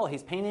incredibly well.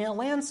 He's painting a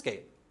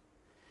landscape.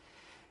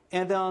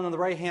 And then on the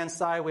right-hand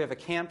side, we have a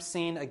camp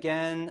scene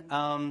again.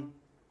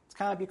 It's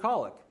kind of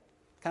bucolic,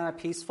 kind of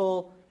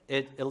peaceful.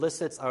 It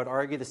elicits, I would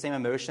argue, the same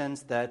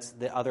emotions that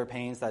the other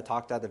paintings that I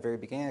talked about at the very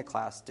beginning of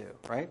class do,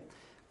 right?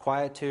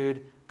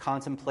 Quietude,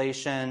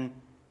 contemplation.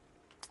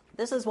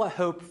 This is what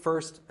Hope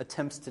first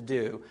attempts to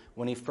do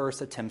when he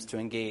first attempts to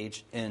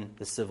engage in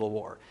the Civil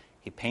War.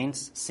 He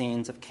paints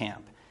scenes of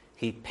camp.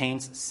 He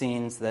paints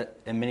scenes that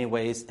in many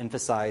ways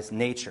emphasize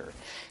nature.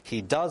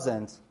 He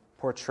doesn't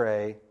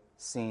portray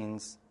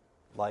scenes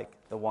like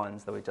the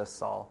ones that we just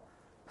saw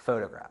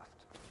photographed.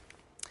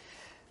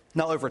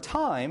 Now, over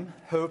time,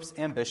 Hope's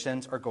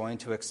ambitions are going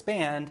to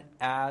expand,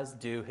 as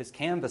do his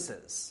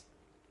canvases.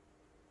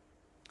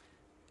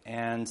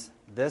 And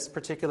this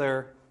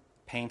particular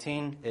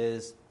painting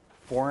is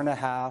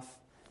 4.5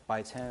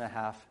 by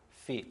 10.5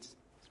 feet.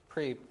 It's a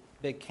pretty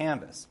big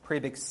canvas,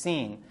 pretty big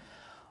scene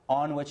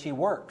on which he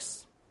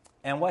works.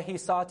 And what he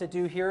sought to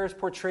do here is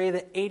portray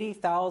the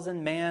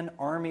 80,000-man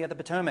Army of the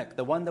Potomac,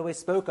 the one that we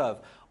spoke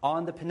of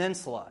on the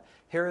peninsula.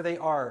 Here they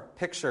are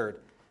pictured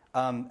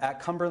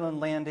at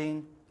Cumberland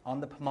Landing on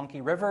the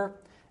Pamunkey River.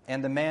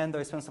 And the man that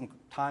we spent some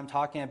time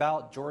talking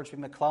about, George B.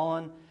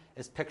 McClellan,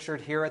 is pictured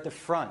here at the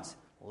front,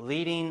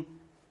 leading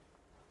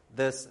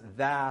this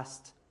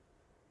vast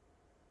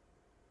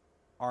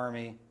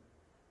army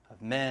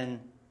of men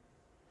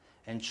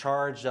in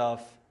charge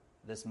of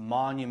this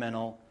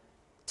monumental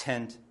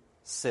tent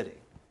city.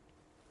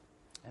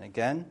 And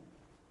again,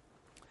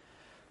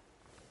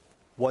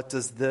 what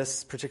does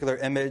this particular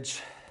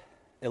image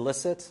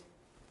elicit?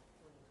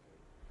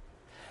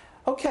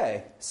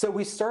 Okay, so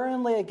we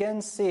certainly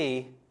again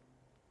see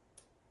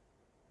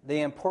the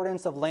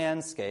importance of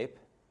landscape.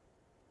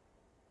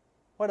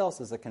 What else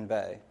does it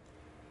convey?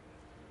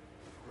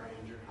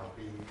 Grandeur, how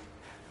big.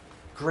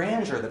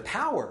 Grandeur, the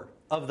power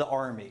of the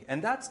army.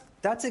 And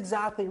that's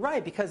exactly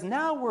right, because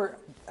now we're,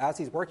 as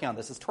he's working on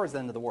this, it's towards the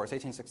end of the war, it's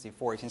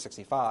 1864,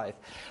 1865.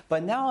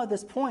 But now at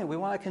this point, we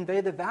want to convey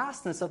the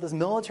vastness of this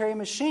military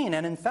machine.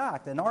 And in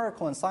fact, an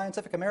article in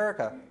Scientific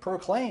America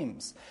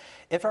proclaims,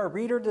 if our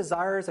reader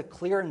desires a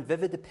clear and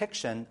vivid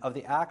depiction of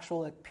the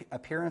actual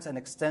appearance and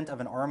extent of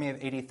an army of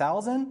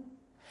 80,000,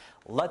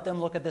 let them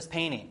look at this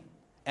painting.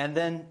 And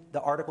then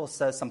the article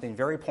says something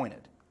very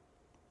pointed.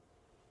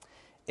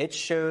 It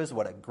shows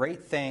what a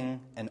great thing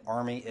an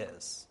army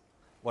is.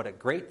 What a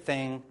great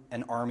thing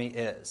an army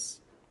is.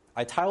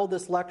 I titled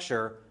this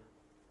lecture,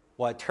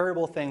 What a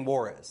Terrible Thing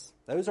War Is.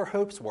 Those are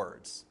Hope's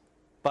words.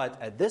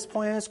 But at this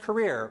point in his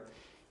career,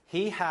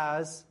 he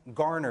has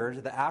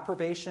garnered the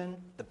approbation,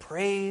 the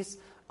praise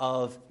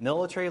of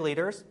military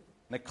leaders.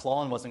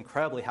 McClellan was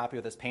incredibly happy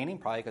with this painting,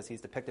 probably because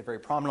he's depicted very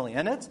prominently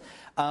in it.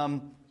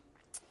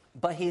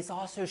 But he's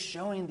also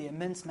showing the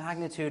immense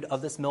magnitude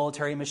of this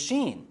military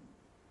machine.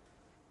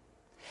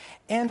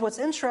 And what's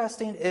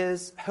interesting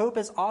is Hope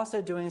is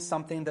also doing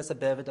something that's a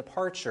bit of a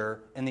departure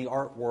in the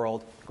art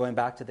world going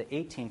back to the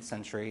 18th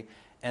century,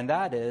 and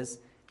that is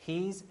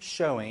he's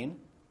showing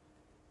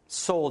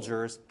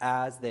soldiers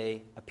as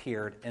they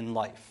appeared in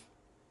life.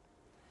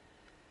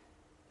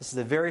 This is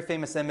a very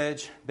famous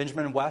image,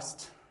 Benjamin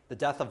West, The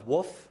Death of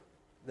Wolfe.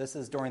 This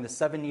is during the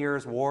 7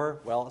 Years'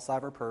 War, well outside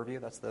of our purview.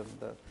 That's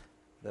the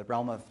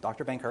realm of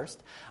Dr. Bankhurst.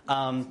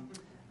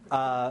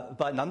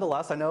 But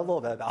nonetheless, I know a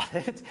little bit about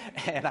it,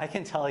 and I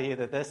can tell you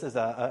that this is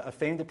a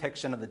famed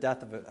depiction of the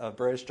death of a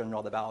British general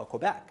at the Battle of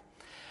Quebec.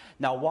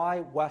 Now, why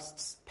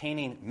West's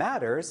painting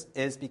matters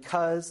is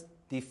because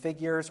the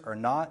figures are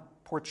not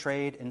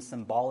portrayed in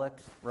symbolic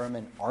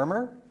Roman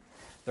armor.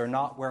 They're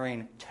not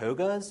wearing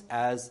togas,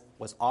 as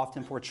was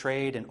often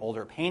portrayed in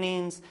older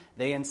paintings.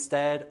 They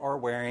instead are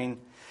wearing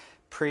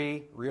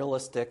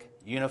pre-realistic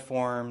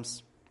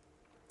uniforms,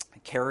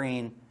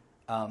 carrying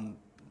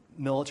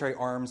military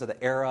arms of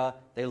the era.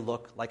 They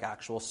look like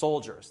actual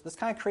soldiers. This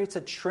kind of creates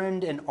a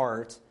trend in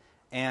art,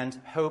 and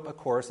Hope, of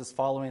course, is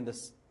following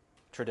this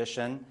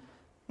tradition,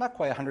 not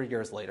quite 100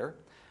 years later,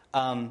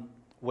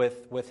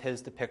 with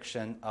his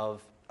depiction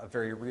of a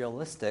very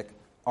realistic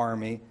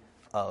army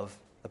of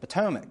the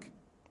Potomac.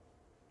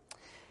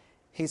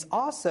 He's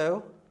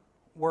also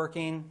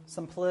working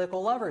some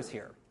political levers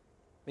here,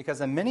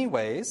 because in many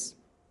ways,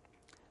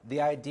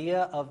 the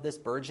idea of this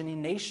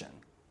burgeoning nation,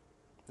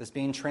 this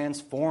being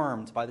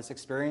transformed by this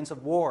experience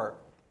of war,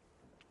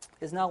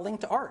 is now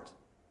linked to art.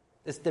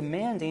 It's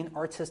demanding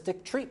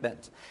artistic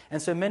treatment.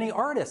 And so many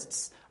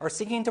artists are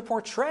seeking to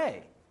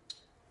portray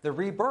the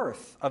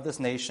rebirth of this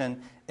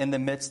nation in the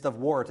midst of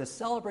war, to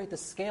celebrate the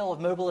scale of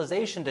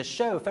mobilization, to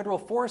show federal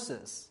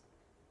forces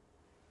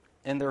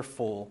in their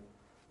full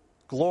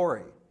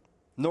glory.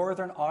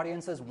 Northern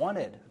audiences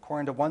wanted,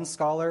 according to one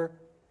scholar,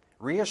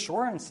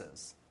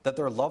 reassurances that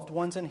their loved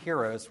ones and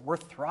heroes were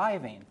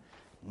thriving,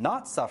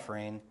 not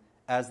suffering,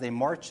 as they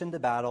marched into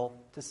battle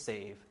to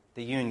save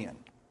the Union.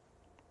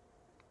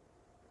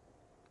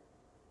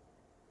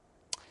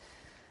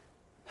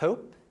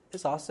 Hope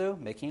is also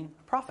making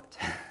a profit.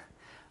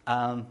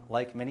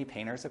 Like many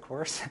painters, of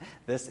course,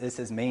 this is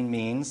his main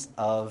means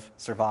of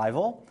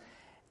survival.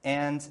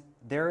 And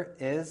there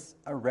is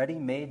a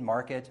ready-made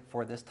market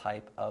for this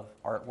type of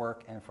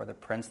artwork and for the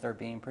prints that are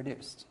being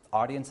produced.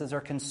 Audiences are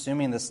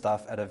consuming this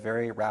stuff at a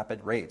very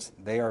rapid rate.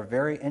 They are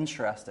very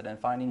interested in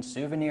finding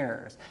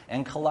souvenirs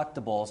and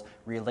collectibles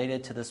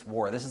related to this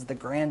war. This is the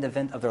grand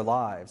event of their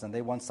lives, and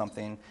they want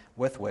something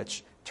with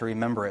which to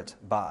remember it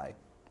by.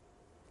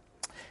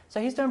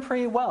 So he's done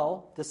pretty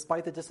well,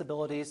 despite the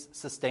disabilities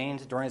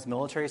sustained during his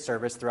military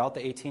service throughout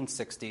the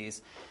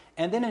 1860s.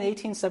 And then in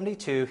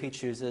 1872, he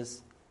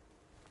chooses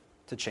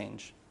to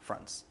change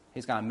fronts.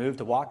 He's going to move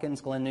to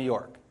Watkins Glen, New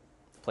York,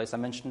 the place I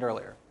mentioned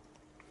earlier.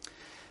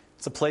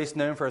 It's a place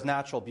known for its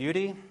natural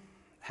beauty,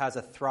 has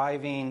a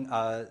thriving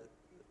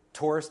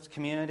tourist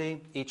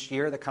community each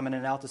year that come in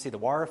and out to see the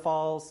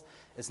waterfalls.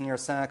 It's near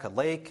Seneca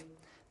Lake.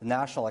 The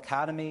National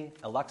Academy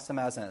elects him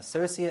as an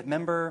associate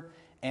member,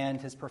 and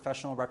his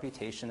professional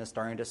reputation is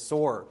starting to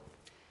soar.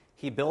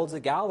 He builds a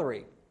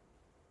gallery,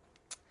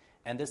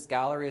 and this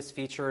gallery is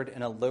featured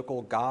in a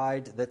local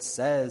guide that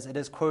says it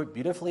is, quote,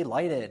 beautifully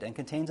lighted and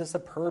contains a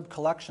superb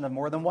collection of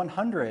more than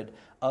 100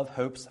 of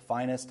Hope's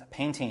finest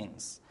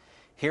paintings.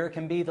 Here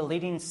can be the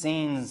leading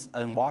scenes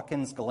in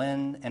Watkins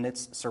Glen and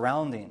its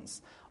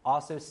surroundings,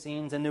 also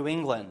scenes in New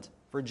England,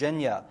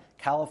 Virginia,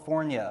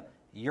 California,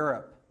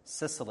 Europe,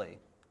 Sicily,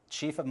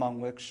 chief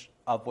among which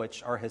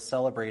are his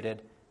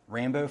celebrated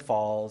Rainbow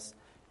Falls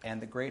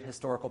and the great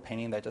historical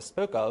painting that I just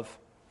spoke of,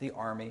 the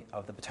Army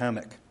of the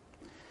Potomac.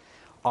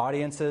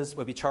 Audiences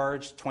would be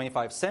charged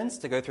 25 cents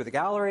to go through the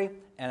gallery,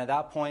 and at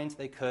that point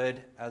they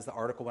could, as the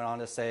article went on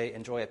to say,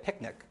 enjoy a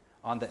picnic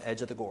on the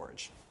edge of the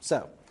gorge.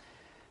 So,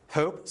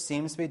 Hope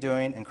seems to be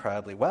doing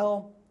incredibly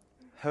well.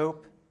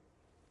 Hope,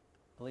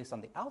 at least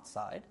on the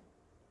outside,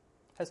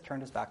 has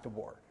turned his back to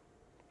war.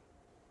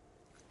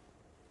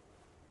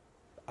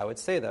 I would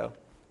say, though,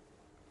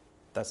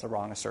 that's the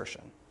wrong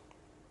assertion.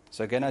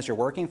 So again, as you're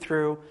working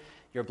through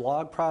your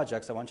blog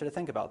projects, I want you to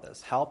think about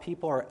this. How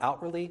people are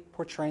outwardly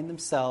portraying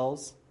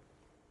themselves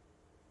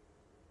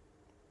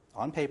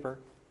on paper,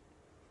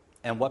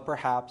 and what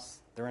perhaps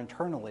they're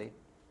internally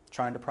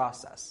trying to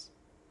process.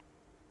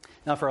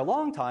 Now, for a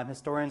long time,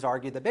 historians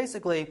argued that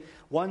basically,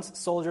 once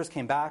soldiers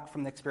came back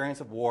from the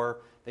experience of war,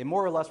 they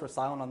more or less were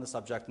silent on the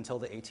subject until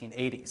the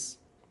 1880s,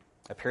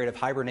 a period of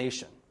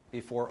hibernation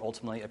before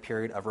ultimately a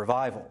period of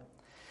revival.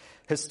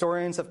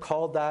 Historians have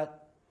called that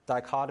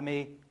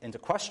dichotomy into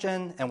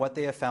question, and what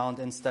they have found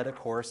instead, of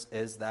course,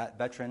 is that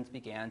veterans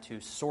began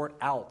to sort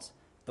out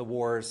the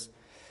war's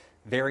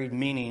varied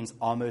meanings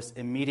almost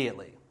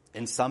immediately.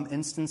 In some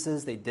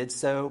instances, they did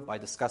so by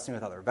discussing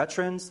with other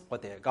veterans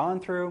what they had gone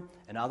through.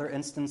 In other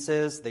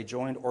instances, they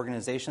joined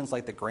organizations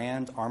like the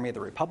Grand Army of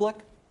the Republic,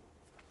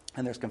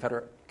 and there's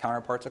Confederate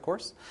counterparts, of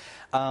course.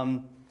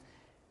 And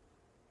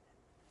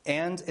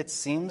it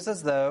seems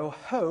as though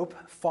Hope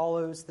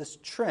follows this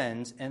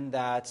trend in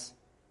that,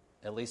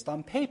 at least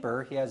on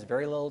paper, he has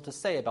very little to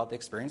say about the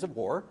experience of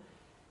war.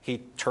 He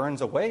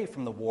turns away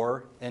from the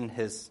war in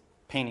his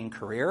painting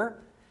career,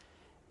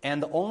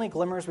 and the only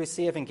glimmers we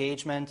see of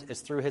engagement is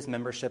through his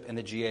membership in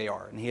the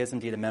GAR, and he is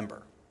indeed a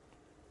member.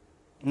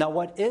 Now,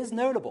 what is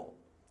notable,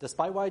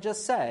 despite what I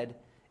just said,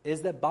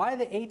 is that by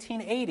the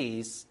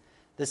 1880s,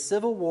 the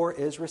Civil War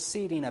is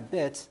receding a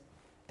bit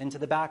into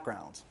the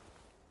background.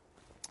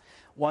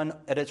 One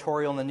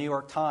editorial in the New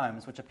York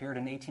Times, which appeared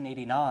in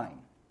 1889,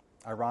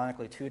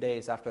 ironically 2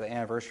 days after the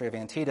anniversary of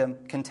Antietam,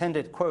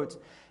 contended,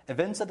 quote,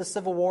 events of the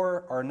Civil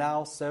War are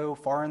now so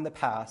far in the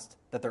past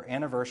that their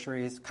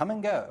anniversaries come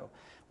and go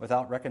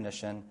without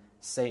recognition,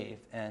 save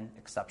in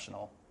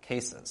exceptional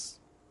cases.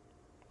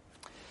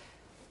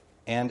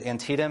 And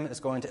Antietam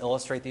is going to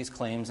illustrate these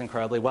claims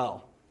incredibly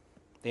well.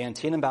 The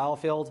Antietam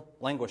battlefield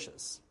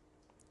languishes.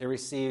 It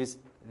receives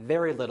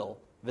very little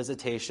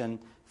visitation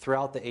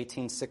throughout the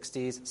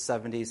 1860s,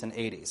 70s, and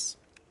 80s,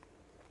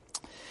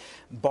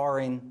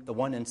 barring the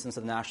one instance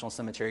of the National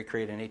Cemetery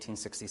created in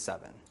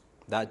 1867.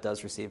 That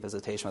does receive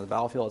visitation, but the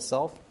battlefield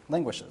itself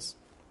languishes.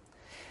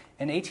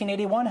 In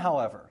 1881,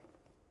 however,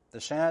 the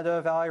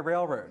Shenandoah Valley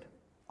Railroad,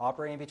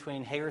 operating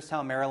between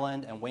Hagerstown,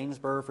 Maryland, and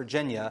Waynesboro,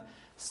 Virginia,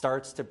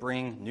 starts to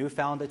bring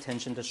newfound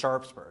attention to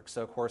Sharpsburg.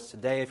 So, of course,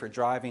 today, if you're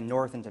driving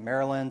north into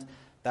Maryland,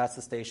 that's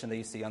the station that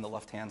you see on the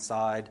left-hand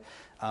side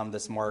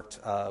that's marked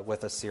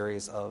with a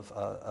series of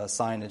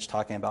signage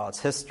talking about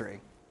its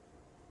history.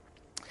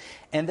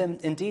 And then,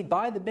 indeed,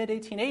 by the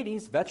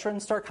mid-1880s,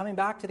 veterans start coming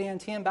back to the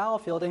Antietam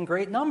battlefield in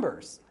great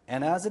numbers.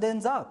 And as it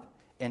ends up,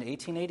 in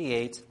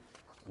 1888,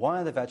 one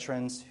of the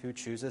veterans who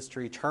chooses to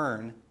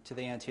return to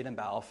the Antietam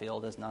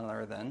battlefield is none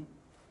other than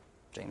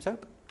James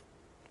Hope.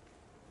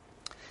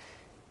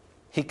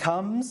 He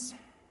comes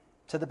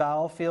to the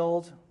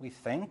battlefield, we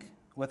think,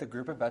 with a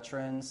group of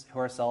veterans who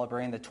are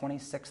celebrating the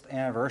 26th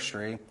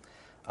anniversary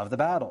of the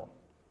battle.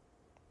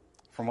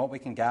 From what we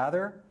can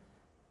gather,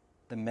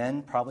 the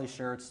men probably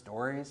shared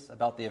stories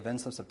about the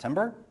events of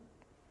September.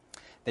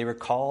 They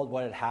recalled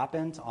what had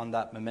happened on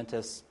that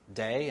momentous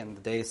day and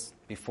the days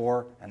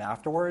before and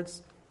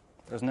afterwards.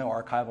 There's no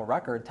archival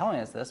record telling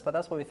us this, but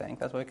that's what we think.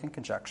 That's what we can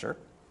conjecture.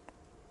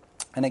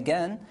 And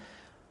again,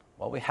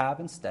 what we have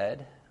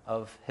instead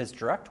of his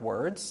direct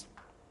words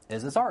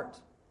is his art,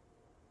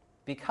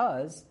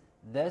 because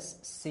this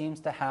seems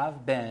to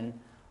have been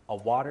a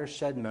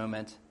watershed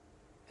moment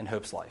in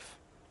Hope's life,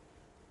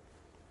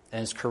 in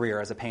his career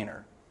as a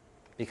painter.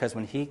 Because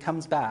when he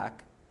comes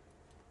back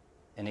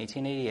in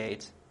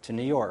 1888 to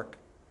New York,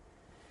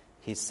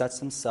 he sets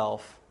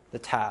himself the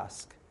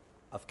task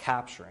of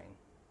capturing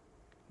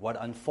what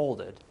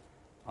unfolded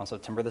on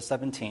September the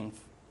 17th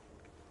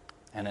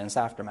and in its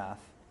aftermath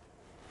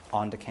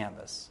onto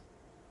canvas.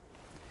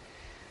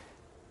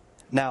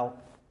 Now,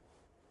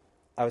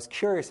 I was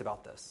curious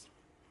about this.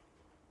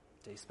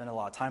 Did he spend a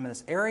lot of time in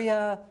this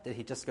area? Did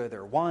he just go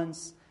there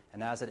once?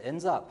 And as it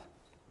ends up,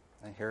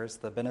 and here's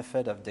the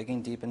benefit of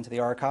digging deep into the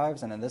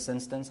archives, and in this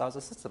instance, I was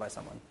assisted by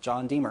someone,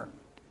 John Deemer,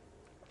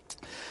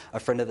 a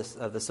friend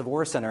of the Civil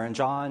War Center. And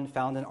John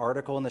found an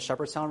article in the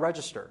Shepherdstown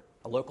Register,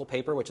 a local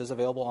paper which is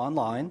available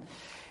online.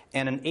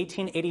 And an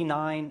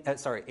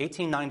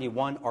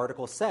 1891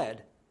 article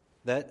said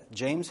that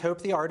James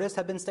Hope, the artist,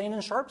 had been staying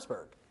in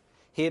Sharpsburg.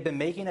 He had been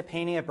making a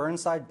painting of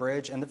Burnside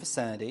Bridge in the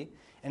vicinity,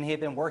 and he had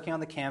been working on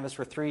the canvas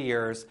for 3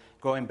 years,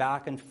 going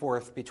back and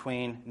forth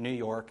between New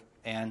York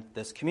and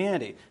this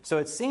community. So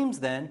it seems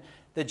then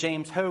that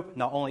James Hope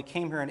not only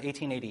came here in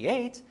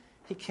 1888,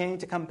 he came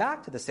to come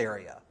back to this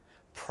area,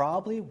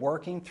 probably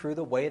working through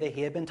the way that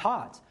he had been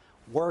taught.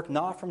 Work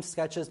not from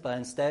sketches, but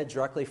instead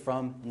directly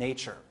from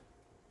nature.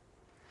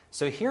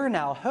 So here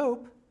now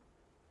Hope,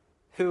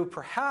 who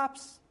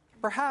perhaps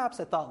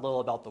had thought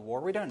little about the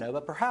war, we don't know,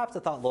 but perhaps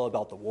had thought little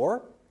about the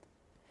war,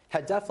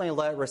 had definitely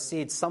let it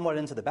recede somewhat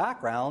into the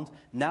background,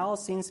 now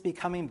seems to be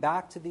coming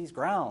back to these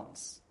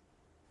grounds.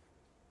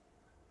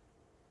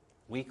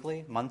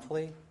 Weekly,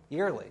 monthly,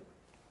 yearly.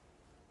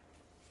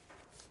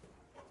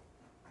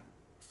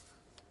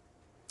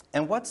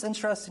 And what's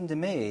interesting to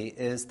me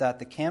is that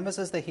the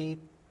canvases that he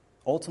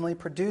ultimately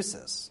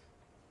produces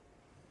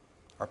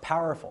are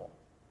powerful,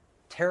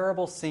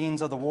 terrible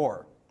scenes of the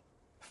war,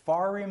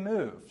 far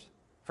removed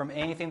from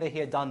anything that he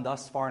had done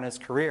thus far in his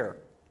career.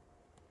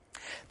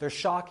 They're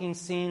shocking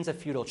scenes of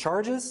futile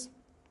charges,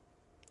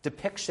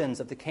 depictions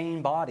of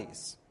decaying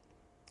bodies,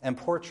 and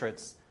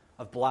portraits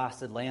of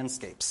blasted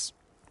landscapes.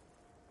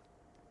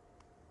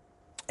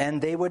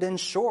 And they would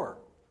ensure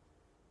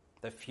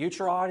that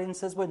future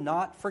audiences would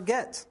not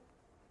forget,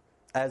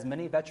 as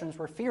many veterans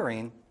were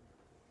fearing,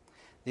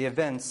 the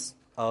events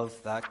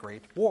of that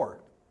great war.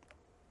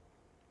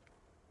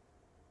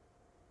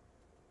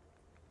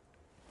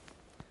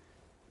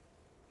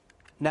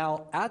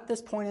 Now, at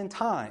this point in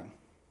time,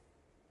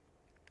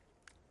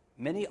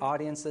 many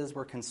audiences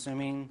were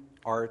consuming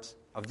art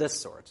of this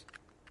sort.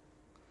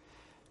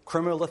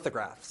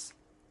 Chromolithographs.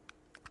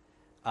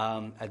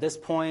 At this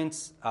point,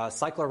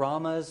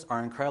 cycloramas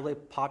are incredibly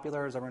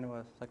popular. Does everyone know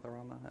a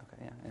cyclorama?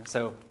 Okay, yeah.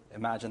 So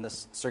imagine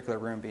this circular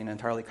room being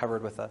entirely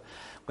covered with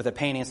a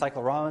painting.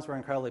 Cycloramas were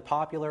incredibly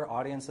popular.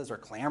 Audiences are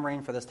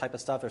clamoring for this type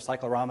of stuff. There's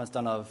cycloramas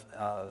done of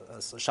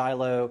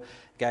Shiloh,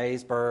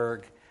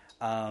 Gettysburg,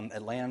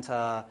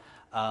 Atlanta.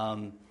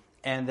 And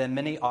then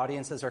many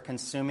audiences are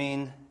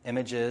consuming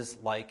images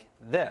like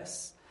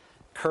this.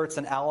 Kurtz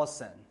and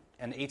Allison,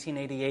 an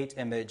 1888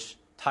 image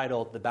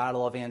titled The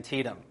Battle of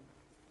Antietam.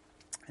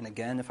 And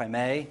again, if I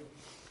may,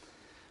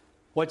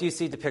 what do you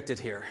see depicted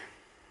here?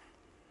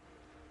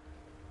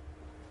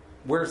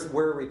 Where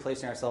are we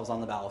placing ourselves on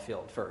the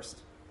battlefield first?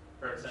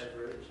 Burnside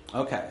Bridge.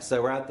 Okay,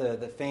 so we're at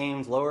the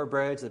famed lower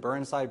bridge, the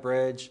Burnside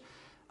Bridge,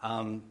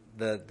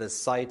 the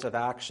site of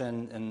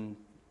action in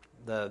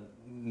the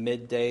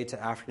midday to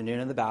afternoon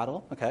of the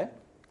battle. Okay,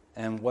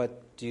 and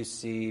what do you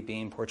see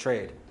being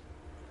portrayed?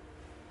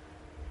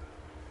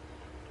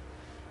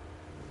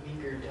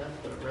 Meager death,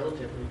 but a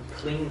relatively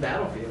clean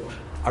battlefield.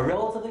 A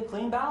relatively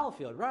clean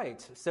battlefield,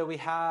 right. So we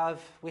have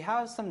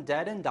some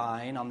dead and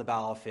dying on the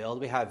battlefield.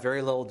 We have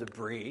very little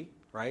debris,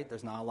 right?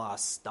 There's not a lot of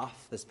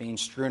stuff that's being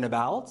strewn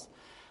about.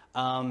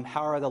 How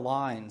are the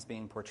lines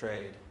being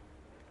portrayed?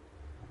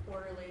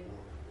 Orderly.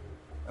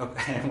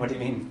 Okay, what do you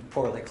mean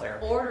poorly, Claire?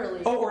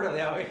 Orderly. Oh,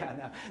 orderly. Oh,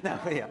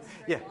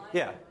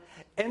 yeah.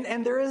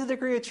 And there is a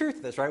degree of truth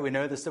to this, right? We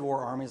know the Civil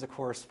War armies, of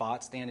course,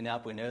 fought standing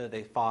up. We know that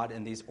they fought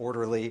in these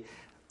orderly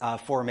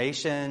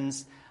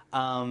formations.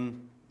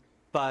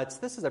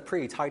 But this is a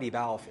pretty tidy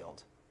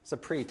battlefield. It's a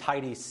pretty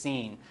tidy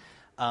scene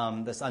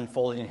that's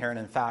unfolding here. And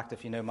in fact,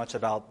 if you know much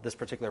about this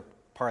particular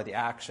part of the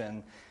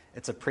action,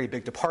 it's a pretty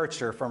big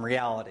departure from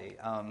reality.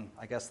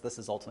 I guess this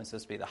is ultimately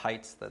supposed to be the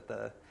heights that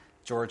the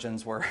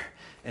Georgians were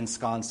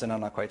ensconced in.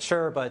 I'm not quite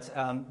sure, but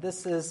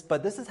this is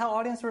how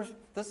audiences were.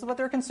 This is what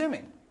they're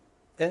consuming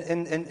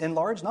in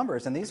large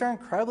numbers, and these are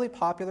incredibly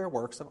popular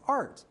works of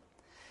art.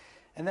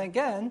 And then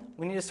again,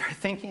 we need to start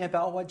thinking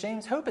about what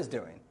James Hope is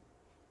doing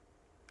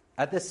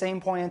at this same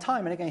point in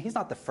time. And again, he's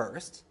not the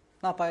first,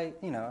 not by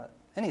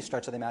any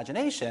stretch of the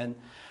imagination,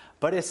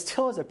 but it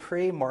still is a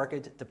pretty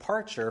marked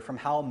departure from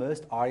how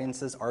most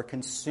audiences are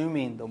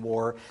consuming the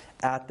war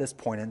at this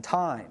point in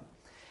time.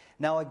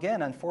 Now,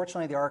 again,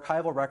 unfortunately, the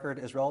archival record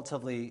is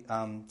relatively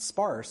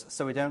sparse,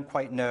 so we don't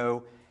quite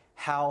know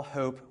how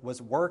Hope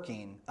was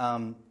working.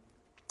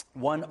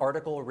 One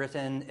article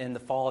written in the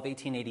fall of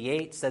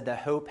 1888 said that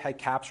Hope had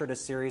captured made a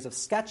series of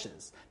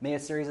sketches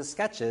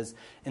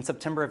in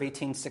September of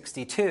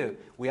 1862.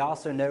 We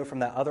also know from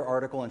that other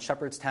article in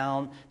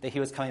Shepherdstown that he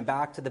was coming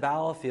back to the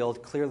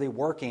battlefield, clearly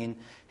working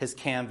his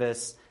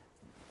canvas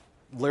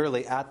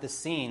literally at the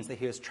scenes that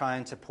he was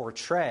trying to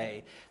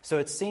portray. So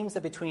it seems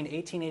that between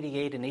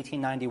 1888 and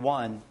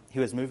 1891, he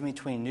was moving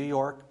between New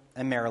York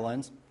and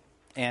Maryland,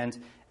 and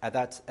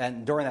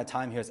during that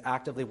time, he was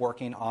actively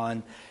working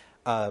on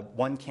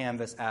one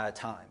canvas at a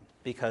time,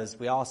 because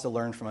we also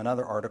learned from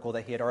another article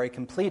that he had already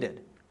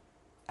completed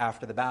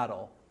after the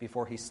battle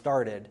before he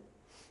started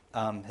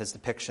his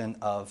depiction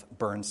of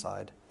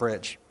Burnside's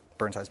Bridge.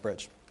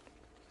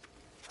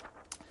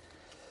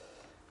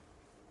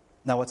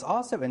 Now, what's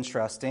also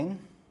interesting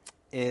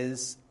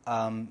is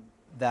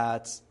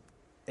that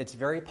it's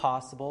very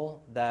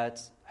possible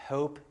that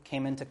Hope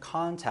came into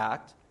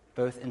contact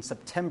both in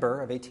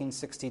September of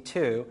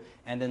 1862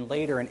 and then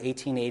later in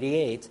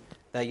 1888,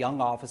 that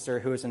young officer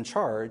who was in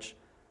charge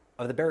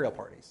of the burial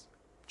parties,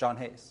 John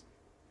Hayes.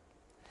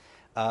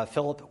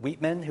 Philip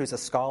Wheatman, who's a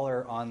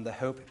scholar on the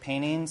Hope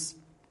paintings,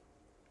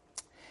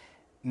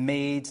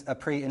 made a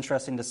pretty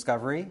interesting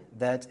discovery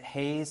that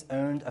Hayes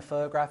owned a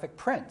photographic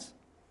print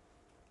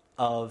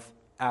of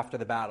after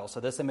the battle.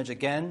 So this image,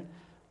 again,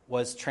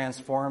 was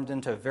transformed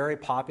into a very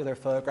popular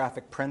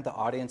photographic print that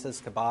audiences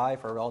could buy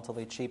for a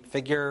relatively cheap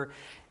figure,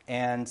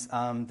 and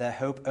that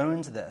Hope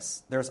owned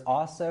this. There's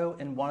also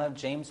in one of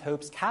James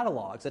Hope's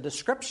catalogs a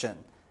description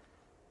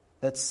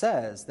that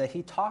says that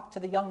he talked to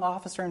the young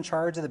officer in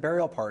charge of the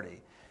burial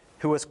party,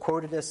 who was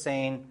quoted as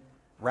saying,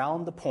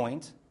 "Round the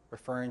point,"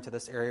 referring to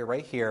this area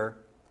right here,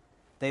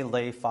 "they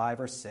lay 5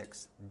 or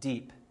 6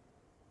 deep."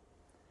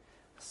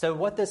 So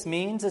what this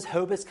means is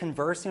Hope is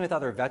conversing with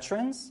other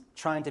veterans,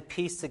 trying to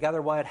piece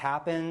together what had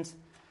happened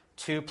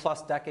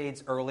 2+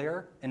 decades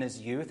earlier in his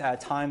youth, at a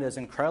time that was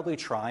incredibly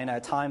trying, at a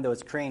time that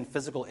was creating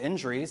physical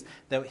injuries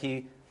that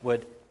he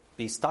would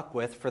be stuck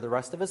with for the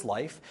rest of his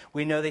life.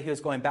 We know that he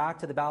was going back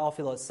to the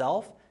battlefield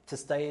itself to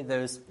study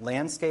those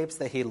landscapes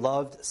that he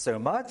loved so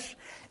much.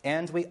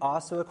 And we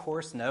also, of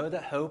course, know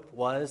that Hope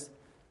was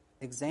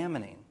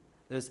examining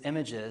those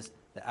images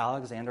that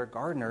Alexander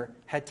Gardner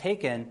had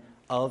taken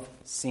of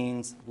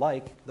scenes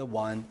like the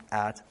one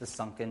at the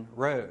sunken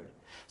road.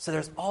 So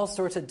there's all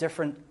sorts of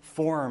different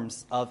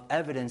forms of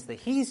evidence that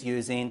he's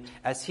using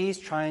as he's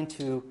trying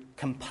to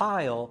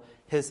compile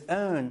his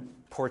own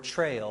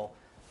portrayal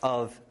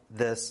of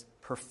this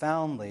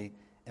profoundly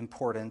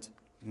important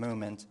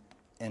moment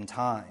in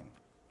time.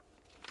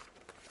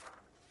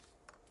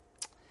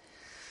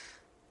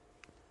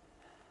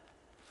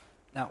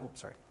 Now,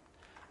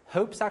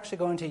 Hope's actually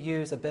going to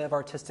use a bit of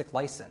artistic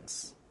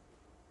license,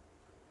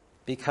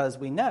 because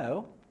we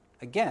know,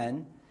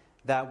 again,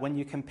 that when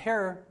you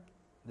compare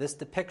this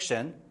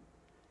depiction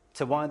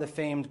to one of the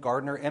famed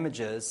Gardner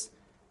images,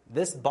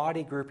 this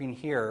body grouping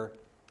here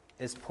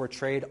is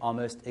portrayed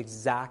almost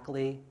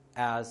exactly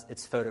as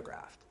it's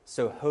photographed.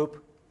 So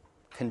Hope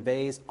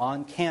conveys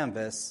on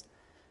canvas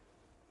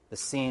the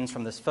scenes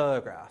from this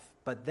photograph,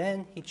 but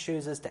then he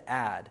chooses to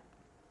add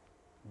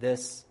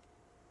this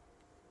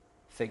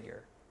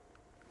figure,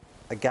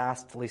 a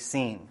ghastly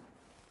scene.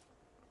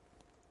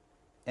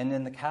 And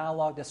in the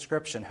catalog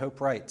description,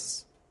 Hope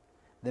writes,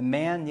 "The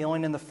man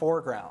kneeling in the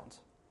foreground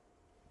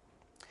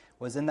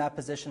was in that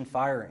position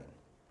firing,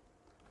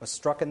 was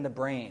struck in the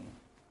brain,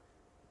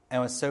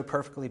 and was so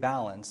perfectly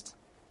balanced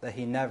that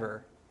he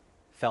never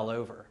fell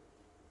over."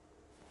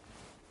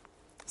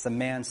 It's a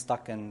man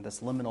stuck in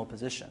this liminal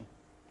position,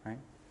 right?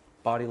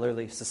 Body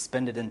literally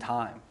suspended in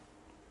time.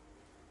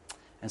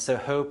 And so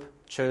Hope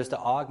chose to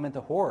augment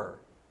the horror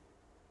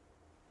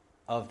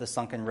of the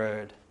sunken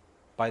road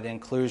by the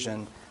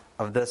inclusion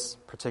of this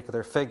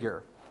particular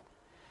figure.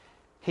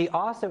 He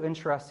also,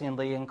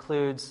 interestingly,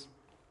 includes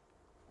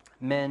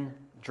men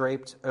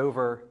draped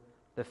over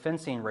the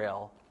fencing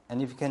rail.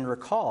 And if you can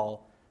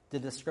recall the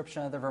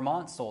description of the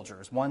Vermont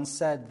soldiers, one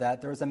said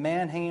that there was a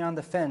man hanging on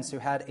the fence who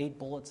had 8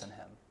 bullets in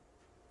him.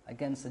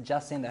 Again,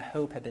 suggesting that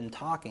Hope had been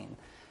talking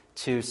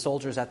to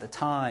soldiers at the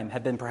time,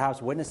 had been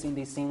perhaps witnessing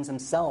these scenes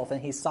himself,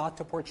 and he sought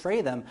to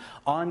portray them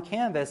on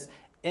canvas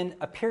in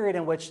a period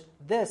in which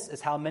this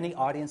is how many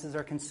audiences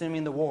are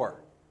consuming the war,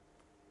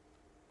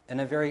 in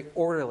a very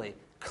orderly,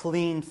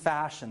 clean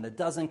fashion that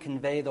doesn't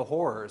convey the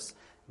horrors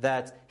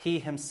that he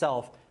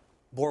himself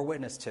bore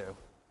witness to,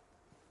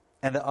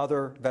 and that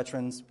other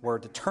veterans were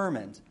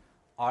determined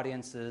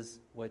audiences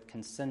would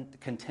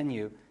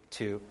continue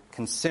to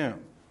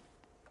consume.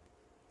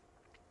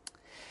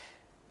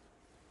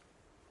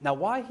 Now,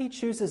 why he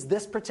chooses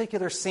this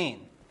particular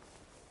scene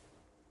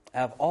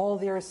out of all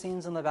the other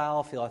scenes on the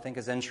battlefield, I think,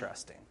 is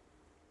interesting.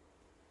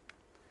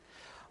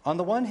 On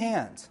the one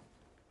hand,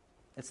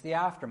 it's the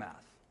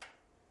aftermath.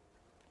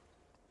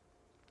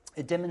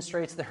 It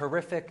demonstrates the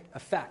horrific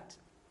effect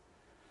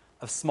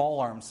of small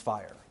arms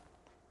fire.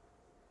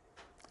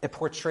 It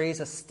portrays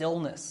a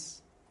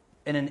stillness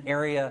in an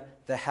area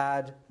that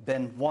had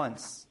been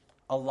once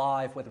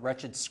alive with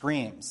wretched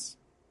screams.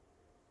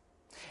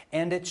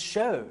 And it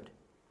showed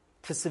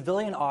to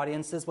civilian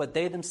audiences what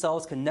they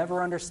themselves could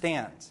never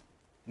understand,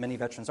 many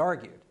veterans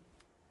argued,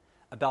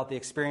 about the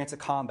experience of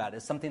combat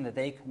is something that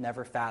they could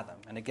never fathom.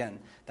 And again,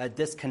 that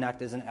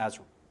disconnect isn't as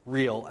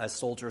real as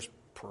soldiers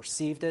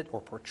perceived it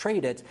or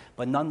portrayed it,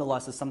 but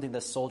nonetheless is something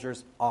that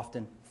soldiers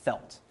often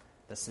felt.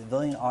 The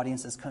civilian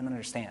audiences couldn't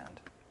understand.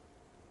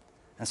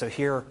 And so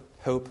here,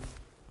 Hope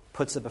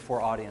puts it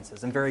before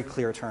audiences in very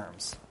clear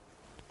terms.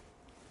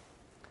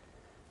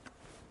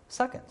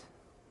 Second,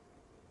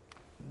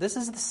 this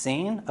is the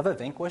scene of a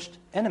vanquished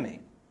enemy.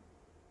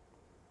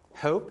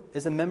 Hope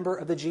is a member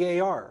of the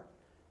GAR.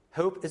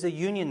 Hope is a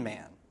Union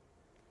man.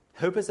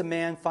 Hope is a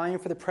man fighting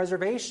for the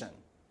preservation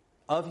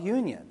of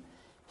Union.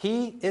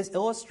 He is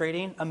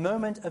illustrating a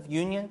moment of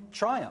Union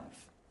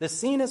triumph. The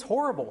scene is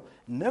horrible,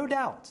 no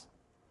doubt.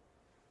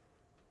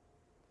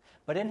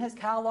 But in his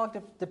catalog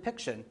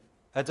description,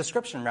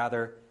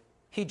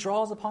 he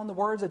draws upon the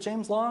words of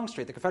James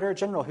Longstreet, the Confederate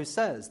general, who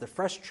says, "The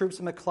fresh troops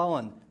of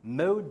McClellan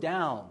mowed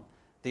down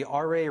the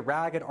already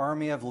ragged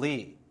army of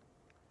Lee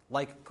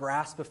like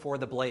grass before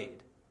the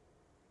blade."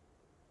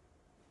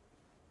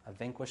 A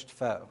vanquished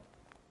foe.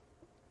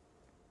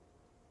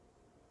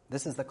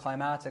 This is the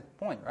climactic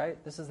point,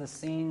 right? This is the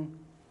scene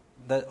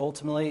that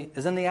ultimately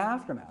is in the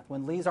aftermath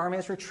when Lee's army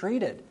has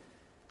retreated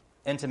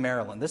into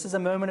Maryland. This is a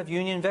moment of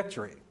Union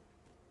victory.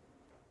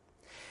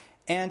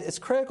 And it's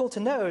critical to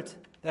note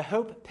that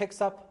Hope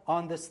picks up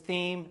on this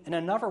theme in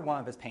another one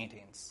of his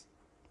paintings,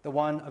 the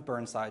one of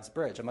Burnside's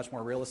Bridge, a much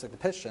more realistic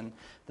depiction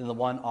than the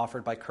one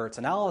offered by Kurtz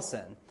and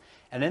Allison.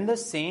 And in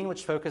this scene,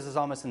 which focuses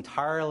almost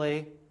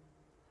entirely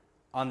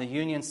on the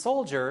Union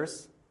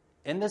soldiers,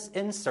 in this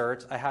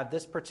insert, I have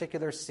this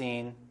particular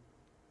scene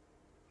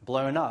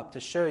blown up to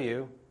show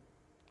you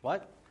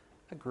what?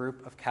 A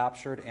group of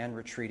captured and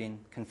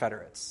retreating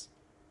Confederates.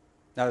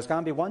 Now, there's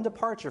going to be one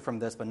departure from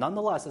this, but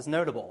nonetheless, it's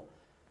notable.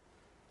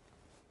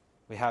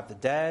 We have the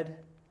dead.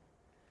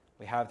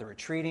 We have the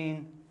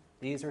retreating.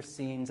 These are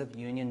scenes of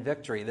Union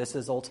victory. This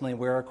is ultimately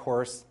where, of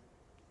course,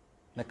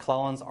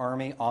 McClellan's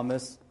army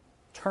almost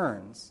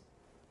turns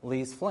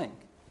Lee's flank.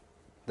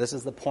 This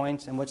is the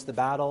point in which the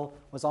battle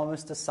was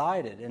almost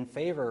decided in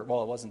favor,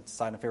 well, it wasn't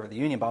decided in favor of the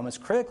Union, but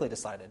almost critically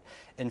decided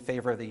in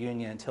favor of the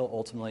Union until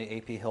ultimately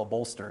A.P. Hill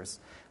bolsters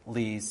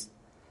Lee's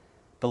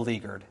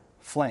beleaguered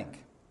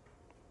flank.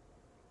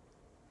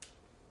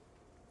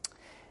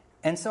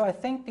 And so I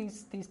think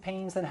these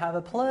paintings then have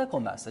a political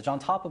message. On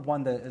top of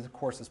one that, of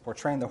course, is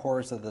portraying the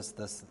horrors of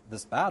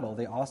this battle,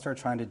 they also are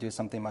trying to do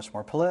something much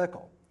more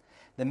political.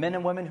 The men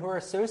and women who are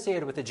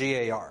associated with the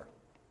GAR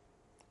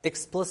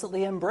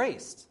explicitly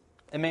embraced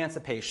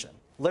emancipation,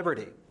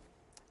 liberty,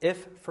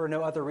 if for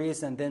no other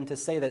reason than to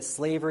say that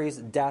slavery's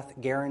death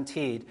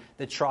guaranteed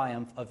the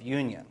triumph of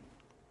Union.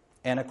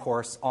 And, of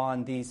course,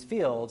 on these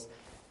fields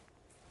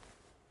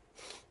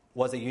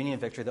was a Union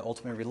victory that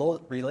ultimately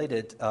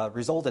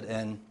resulted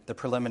in the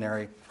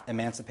preliminary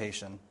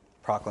Emancipation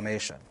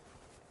Proclamation.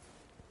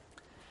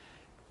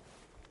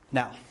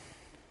 Now,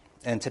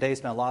 and today's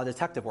been a lot of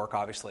detective work,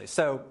 obviously.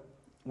 So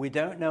we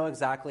don't know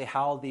exactly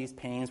how these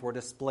paintings were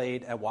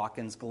displayed at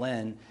Watkins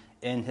Glen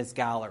in his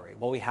gallery.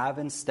 What we have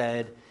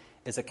instead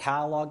is a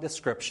catalog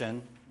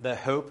description that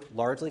Hope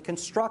largely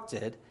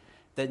constructed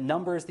that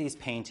numbers these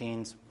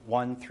paintings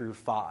 1 through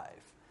 5.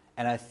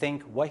 And I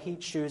think what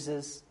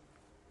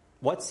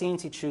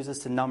scenes he chooses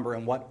to number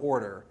in what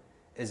order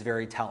is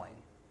very telling.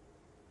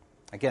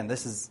 Again,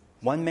 this is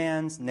one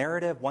man's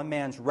narrative, one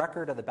man's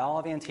record of the Battle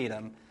of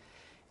Antietam,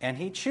 and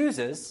he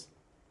chooses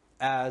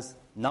as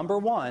number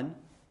 1,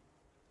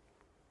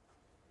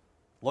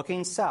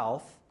 looking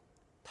south,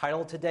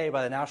 titled today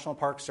by the National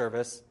Park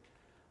Service,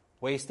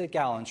 Wasted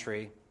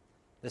Gallantry,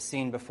 the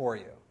scene before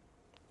you.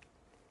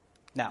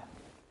 Now,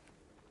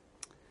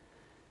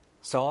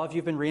 so all of you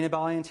have been reading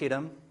about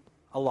Antietam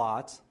a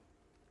lot,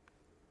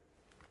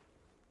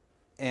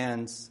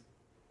 and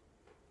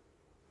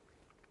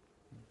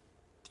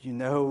you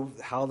know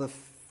how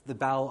the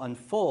battle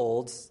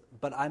unfolds,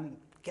 but I'm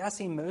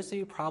guessing most of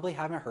you probably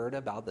haven't heard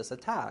about this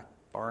attack,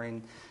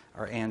 barring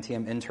our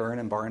Antietam intern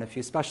and barring a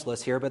few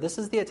specialists here, but this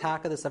is the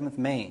attack of the 7th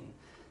Maine.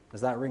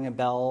 Does that ring a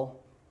bell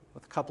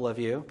with a couple of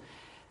you?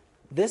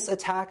 This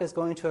attack is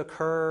going to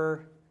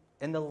occur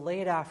in the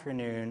late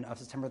afternoon of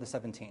September the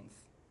 17th,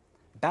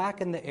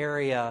 back in the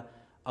area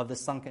of the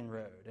Sunken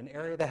Road, an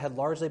area that had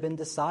largely been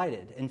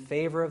decided in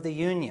favor of the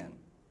Union.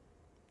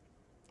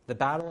 The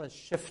battle has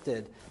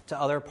shifted to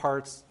other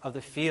parts of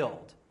the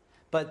field.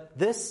 But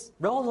this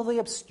relatively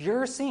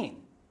obscure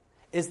scene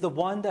is the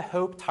one that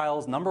Hope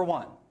titles number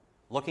 1,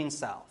 Looking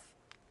South.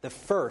 The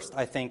first,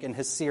 I think, in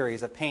his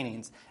series of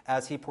paintings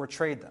as he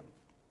portrayed them.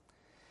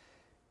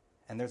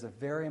 And there's a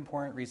very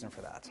important reason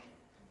for that.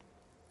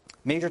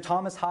 Major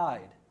Thomas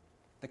Hyde,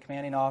 the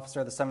commanding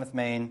officer of the 7th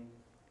Maine,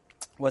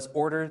 was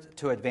ordered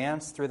to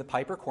advance through the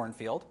Piper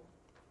cornfield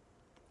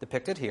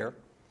depicted here,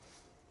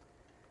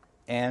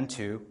 and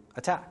to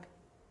attack.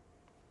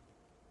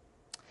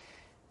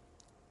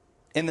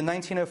 In the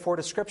 1904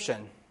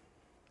 description,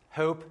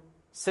 Hope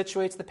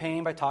situates the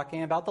painting by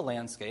talking about the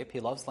landscape. He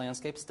loves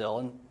landscape still,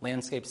 and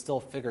landscape still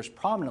figures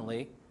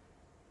prominently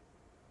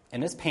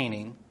in his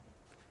painting.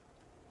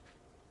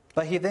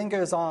 But he then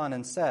goes on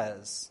and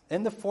says,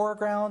 in the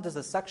foreground is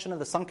a section of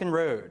the sunken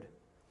road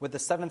with the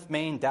 7th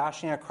Maine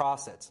dashing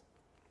across it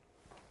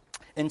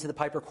into the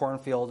Piper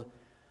cornfield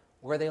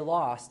where they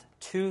lost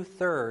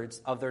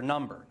 2/3 of their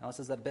number. Now, this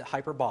is a bit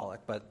hyperbolic,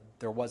 but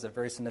there was a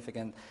very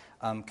significant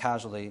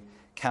casualty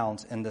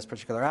count in this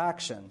particular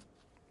action.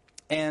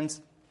 And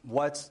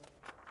what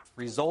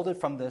resulted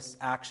from this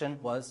action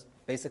was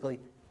basically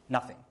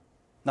nothing.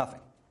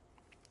 Nothing.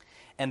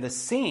 And the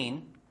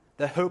scene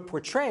that Hope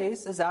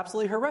portrays is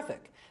absolutely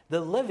horrific. The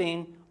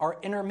living are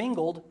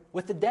intermingled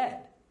with the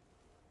dead.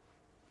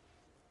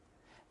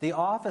 The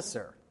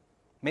officer,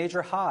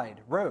 Major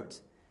Hyde,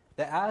 wrote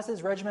that as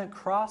his regiment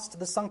crossed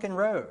the sunken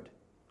road,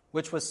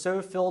 which was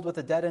so filled with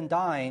the dead and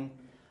dying,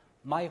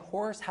 my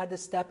horse had to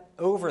step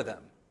over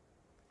them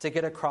to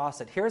get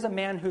across it. Here's a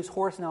man whose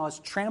horse now is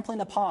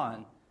trampling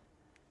upon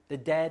the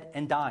dead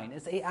and dying.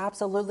 It's an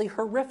absolutely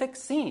horrific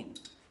scene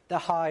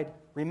that Hyde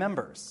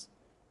remembers.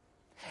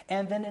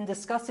 And then in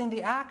discussing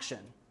the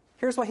action,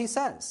 here's what he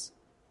says.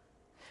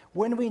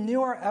 When we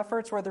knew our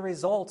efforts were the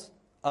result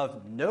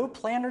of no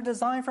plan or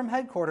design from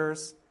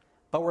headquarters,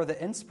 but were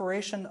the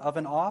inspiration of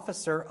an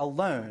officer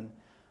alone,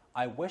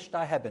 I wished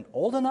I had been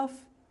old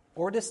enough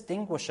or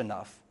distinguished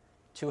enough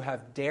to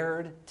have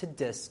dared to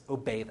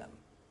disobey them.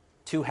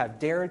 To have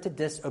dared to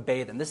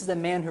disobey them. This is a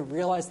man who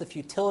realized the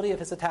futility of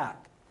his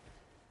attack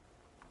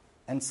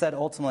and said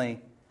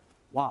ultimately,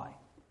 why?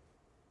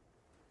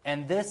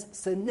 And this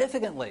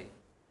significantly,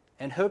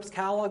 in Hope's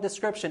catalog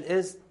description,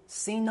 is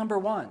scene number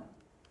 1,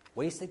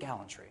 wasted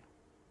gallantry.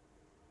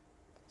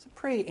 It's a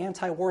pretty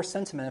anti-war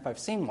sentiment, if I've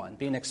seen one,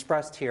 being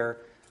expressed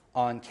here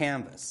on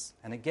canvas.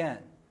 And again,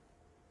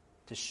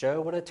 to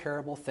show what a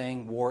terrible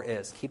thing war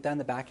is. Keep that in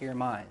the back of your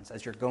minds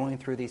as you're going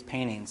through these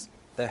paintings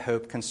that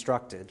Hope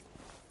constructed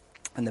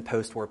in the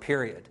post-war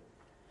period.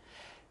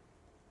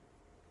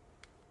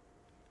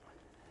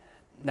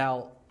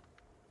 Now,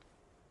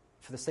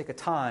 for the sake of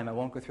time, I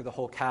won't go through the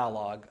whole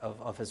catalog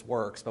of his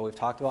works, but we've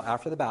talked about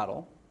After the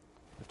Battle.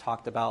 We've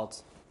talked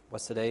about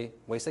what's today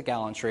Wasted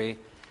Gallantry.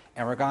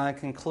 And we're going to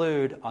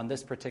conclude on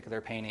this particular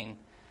painting,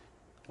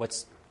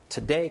 what's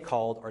today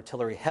called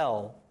Artillery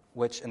Hell,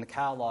 which in the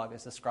catalog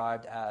is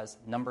described as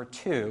number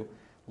 2,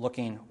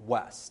 looking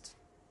west.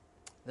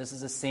 This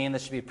is a scene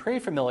that should be pretty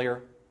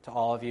familiar to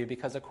all of you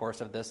because, of course,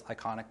 of this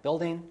iconic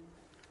building,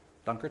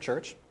 Dunker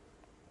Church.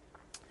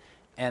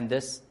 And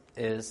this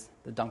is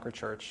the Dunker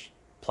Church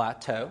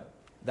plateau,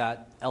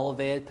 that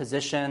elevated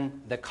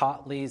position that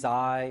caught Lee's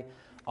eye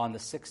on the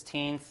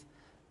 16th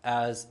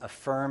as a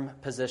firm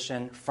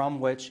position from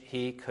which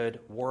he could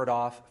ward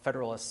off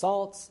federal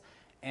assaults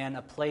and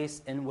a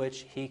place in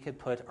which he could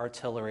put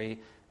artillery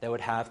that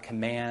would have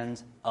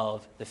command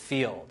of the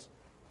field.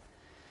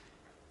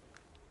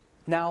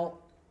 Now,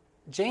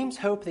 James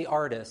Hope, the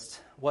artist,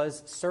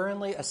 was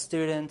certainly a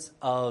student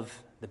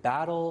of the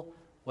battle,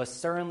 was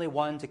certainly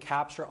one to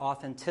capture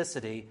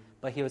authenticity,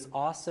 but he was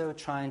also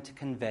trying to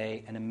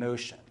convey an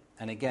emotion.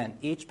 And again,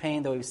 each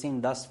painting that we've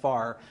seen thus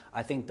far,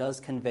 I think, does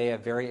convey a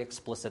very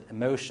explicit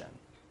emotion.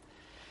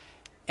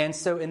 And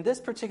so in this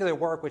particular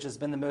work, which has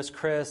been the most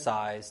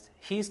criticized,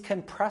 he's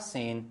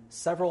compressing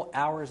several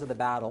hours of the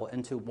battle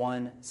into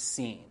one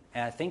scene.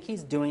 And I think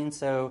he's doing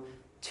so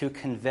to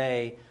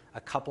convey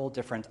a couple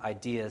different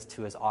ideas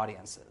to his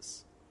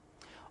audiences.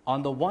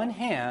 On the one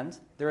hand,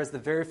 there is the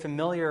very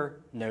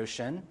familiar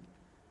notion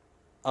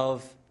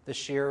of the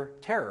sheer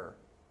terror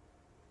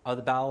of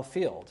the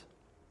battlefield.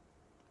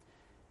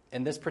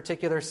 In this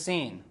particular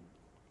scene,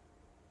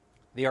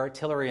 the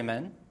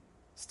artillerymen,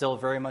 still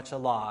very much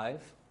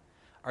alive,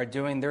 are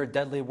doing their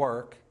deadly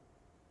work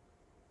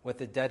with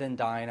the dead and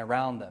dying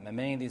around them. And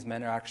many of these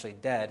men are actually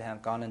dead,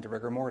 have gone into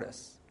rigor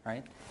mortis,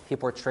 right? He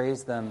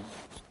portrays them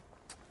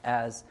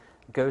as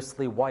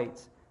ghostly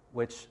white,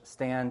 which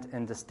stand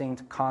in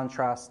distinct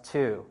contrast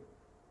to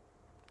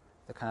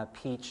the kind of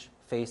peach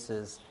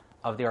faces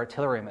of the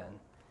artillerymen.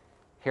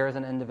 Here's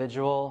an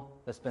individual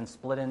that's been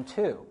split in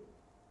two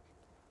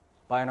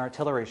by an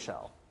artillery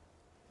shell.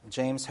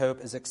 James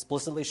Hope is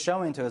explicitly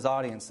showing to his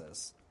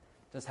audiences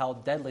just how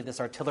deadly this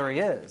artillery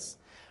is.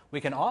 We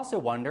can also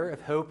wonder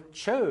if Hope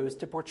chose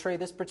to portray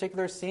this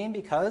particular scene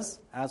because,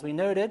 as we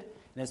noted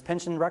in his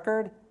pension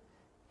record,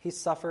 he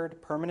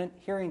suffered permanent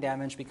hearing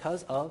damage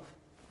because of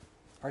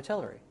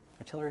artillery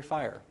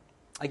fire.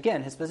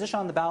 Again, his position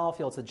on the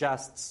battlefield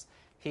suggests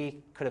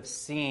he could have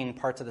seen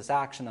parts of this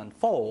action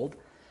unfold,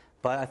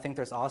 but I think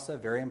there's also a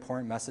very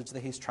important message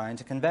that he's trying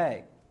to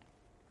convey.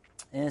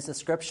 In his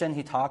description,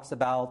 he talks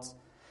about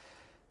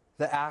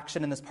the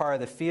action in this part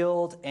of the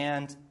field,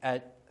 and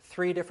at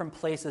 3 different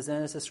places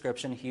in his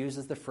description, he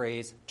uses the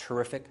phrase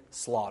terrific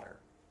slaughter.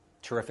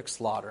 Terrific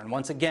slaughter. And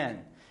once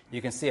again,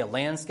 you can see a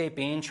landscape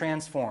being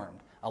transformed,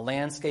 a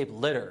landscape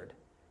littered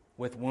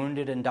with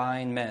wounded and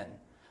dying men,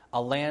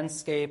 a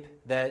landscape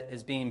that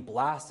is being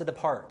blasted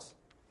apart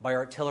by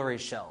artillery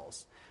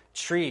shells,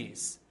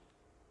 trees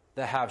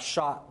that have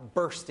shot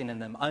bursting in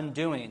them,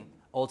 undoing,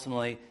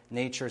 ultimately,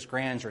 nature's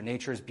grandeur,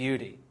 nature's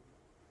beauty.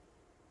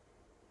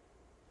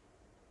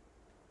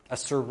 A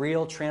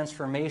surreal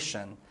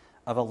transformation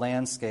of a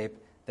landscape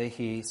that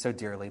he so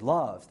dearly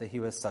loved, that he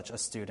was such a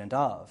student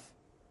of.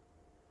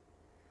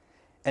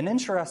 And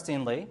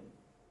interestingly,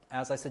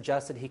 as I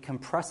suggested, he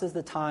compresses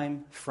the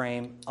time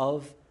frame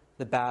of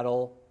the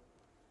battle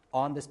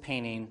on this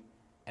painting,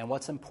 and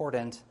what's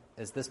important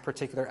is this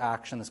particular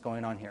action that's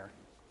going on here.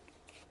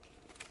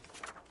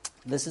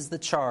 This is the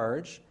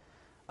charge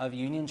of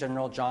Union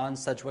General John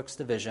Sedgwick's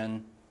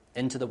division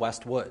into the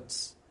West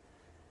Woods.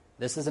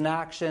 This is an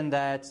action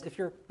that, if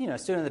you're a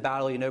student of the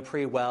battle, you know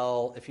pretty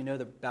well. If you know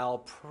the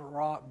battle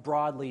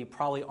broadly, you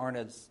probably aren't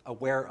as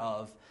aware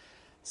of.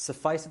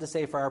 Suffice it to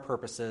say, for our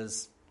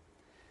purposes,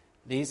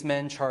 these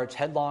men charged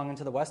headlong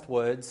into the West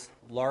Woods,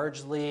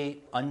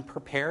 largely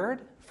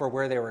unprepared for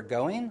where they were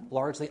going,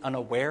 largely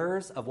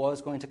unawares of what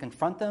was going to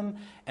confront them.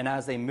 And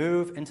as they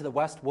move into the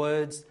West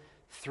Woods,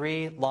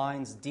 3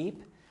 lines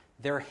deep,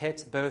 they're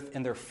hit both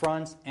in their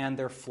front and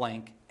their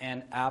flank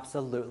and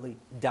absolutely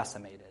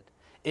decimated.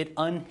 It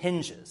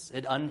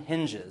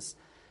unhinges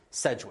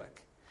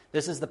Sedgwick.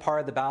 This is the part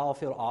of the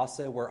battlefield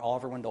also where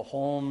Oliver Wendell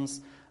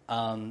Holmes,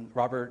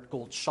 Robert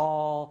Gould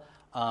Shaw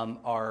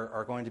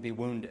are going to be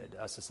wounded.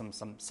 So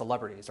some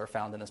celebrities are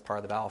found in this part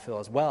of the battlefield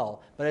as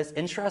well. But it's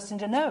interesting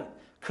to note,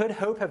 could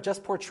Hope have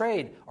just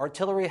portrayed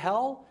artillery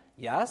hell?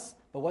 Yes,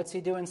 but what's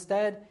he do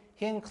instead?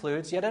 He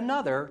includes yet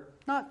another,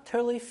 not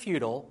totally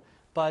futile,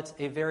 but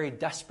a very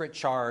desperate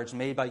charge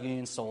made by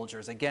Union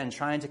soldiers. Again,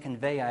 trying to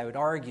convey, I would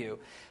argue,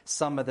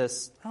 some of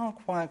this, I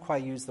don't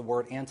quite use the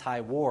word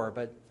anti-war,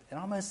 but it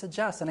almost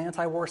suggests an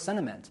anti-war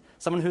sentiment.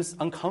 Someone who's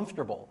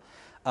uncomfortable,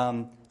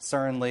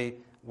 certainly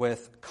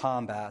with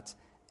combat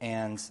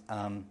and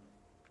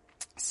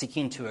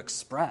seeking to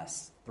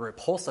express the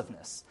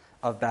repulsiveness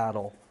of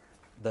battle,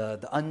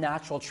 the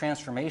unnatural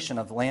transformation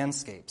of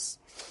landscapes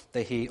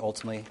that he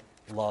ultimately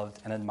loved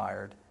and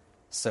admired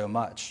so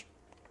much.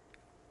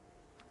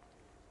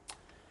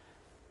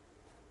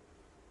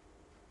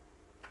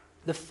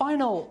 The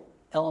final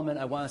element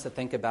I want us to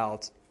think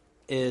about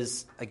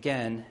is,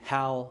 again,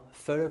 how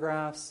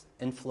photographs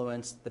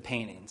influence the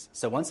paintings.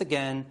 So once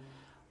again,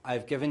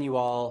 I've given you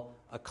all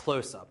a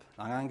close-up.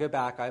 I'm going to go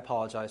back. I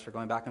apologize for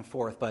going back and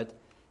forth, but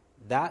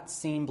that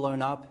scene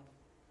blown up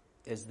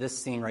is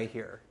this scene right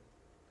here.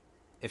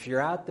 If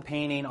you're at the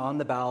painting on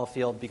the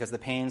battlefield, because the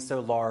painting's so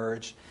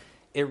large,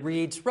 it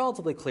reads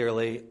relatively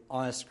clearly.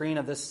 On a screen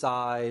of this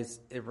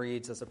size, it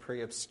reads as a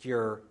pretty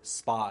obscure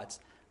spot.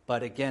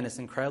 But again, it's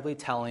incredibly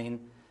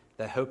telling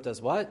that Hope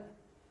does what?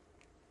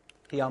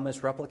 He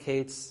almost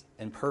replicates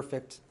in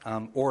perfect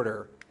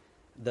order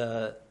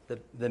the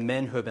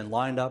men who have been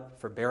lined up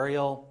for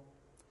burial,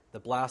 the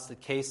blasted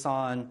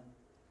caisson,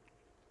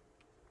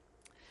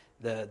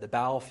 the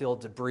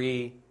battlefield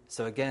debris.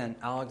 So again,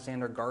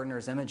 Alexander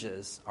Gardner's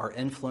images are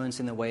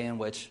influencing the way in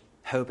which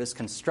Hope is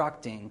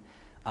constructing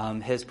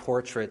his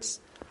portraits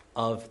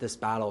of this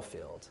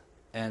battlefield.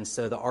 And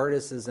so the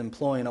artist is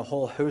employing a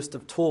whole host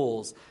of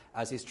tools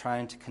as he's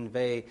trying to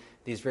convey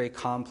these very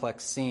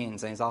complex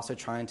scenes. And he's also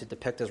trying to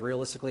depict as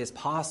realistically as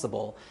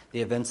possible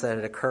the events that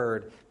had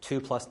occurred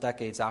 2+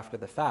 decades after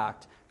the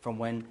fact from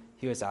when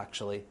he was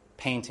actually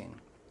painting.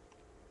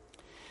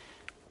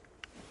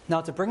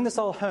 Now, to bring this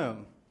all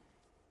home,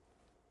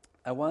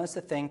 I want us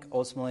to think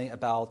ultimately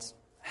about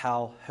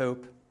how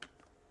Hope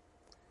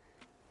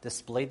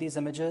displayed these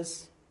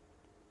images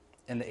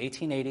in the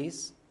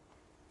 1880s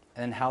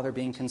and how they're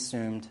being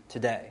consumed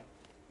today.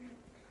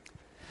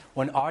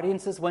 When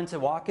audiences went to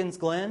Watkins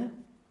Glen,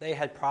 they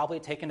had probably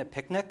taken a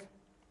picnic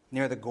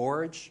near the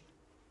gorge.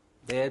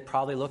 They had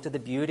probably looked at the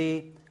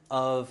beauty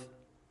of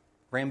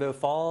Rainbow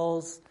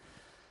Falls.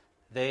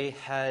 They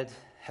had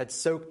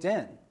soaked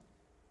in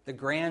the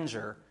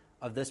grandeur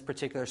of this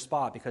particular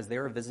spot because they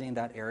were visiting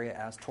that area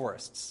as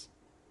tourists.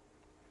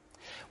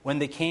 When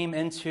they came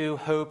into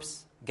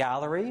Hope's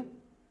gallery,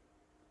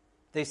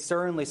 they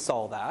certainly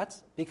saw that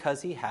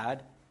because he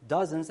had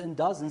dozens and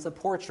dozens of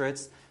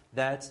portraits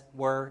that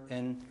were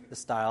in the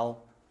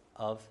style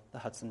of the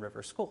Hudson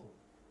River School.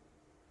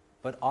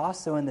 But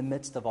also in the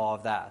midst of all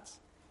of that,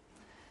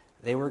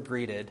 they were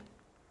greeted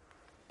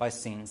by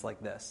scenes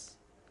like this,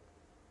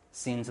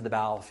 scenes of the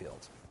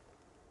battlefield.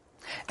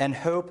 And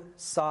Hope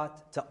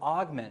sought to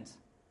augment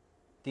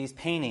these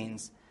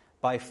paintings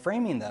by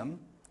framing them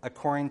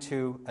according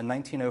to a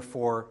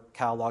 1904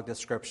 catalog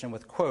description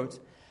with, quote,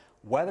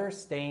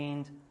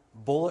 weather-stained,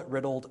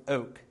 bullet-riddled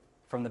oak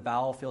from the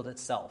battlefield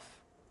itself.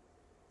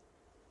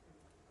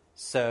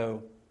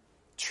 So,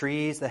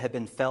 trees that had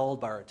been felled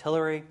by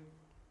artillery,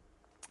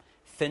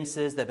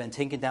 fences that had been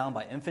taken down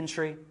by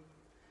infantry,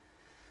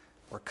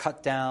 were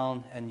cut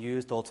down and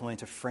used ultimately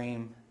to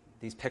frame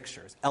these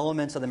pictures.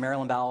 Elements of the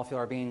Maryland battlefield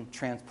are being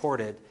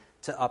transported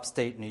to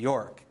upstate New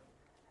York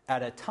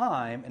at a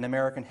time in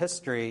American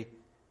history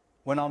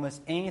when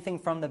almost anything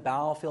from the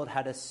battlefield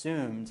had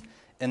assumed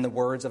in the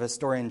words of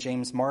historian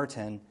James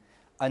Martin,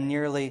 a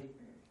nearly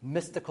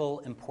mystical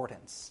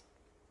importance.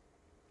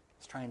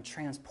 He's trying to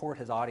transport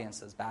his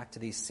audiences back to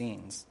these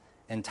scenes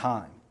in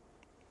time.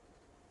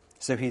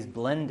 So he's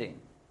blending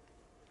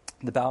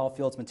the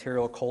battlefield's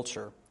material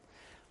culture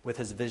with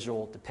his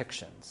visual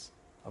depictions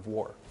of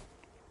war.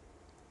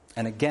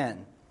 And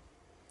again,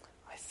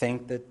 I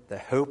think that the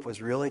hope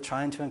was really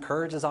trying to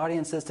encourage his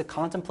audiences to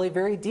contemplate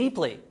very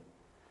deeply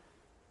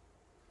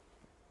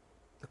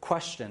the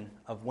question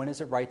of when is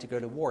it right to go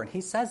to war. And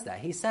he says that.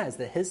 He says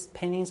that his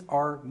paintings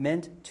are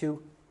meant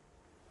to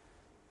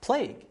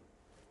plague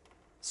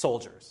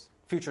soldiers,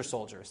 future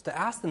soldiers, to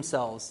ask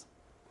themselves,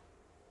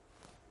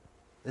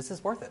 this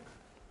is worth it.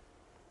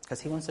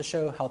 Because he wants to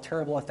show how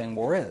terrible a thing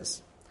war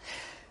is.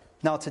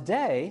 Now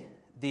today,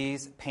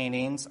 these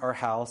paintings are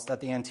housed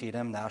at the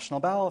Antietam National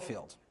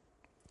Battlefield.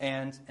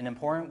 And in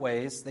important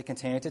ways, they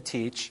continue to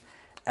teach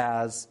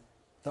as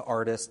the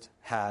artist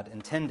had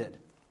intended.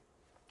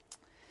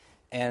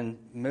 And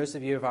most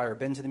of you have either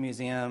been to the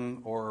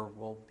museum or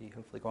will be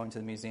hopefully going to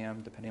the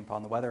museum, depending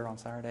upon the weather on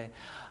Saturday.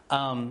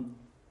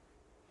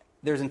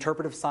 There's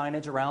interpretive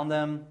signage around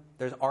them.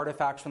 There's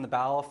artifacts from the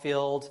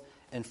battlefield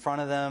in front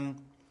of them.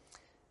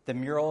 The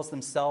murals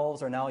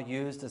themselves are now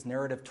used as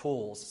narrative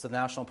tools. So the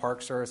National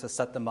Park Service has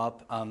set them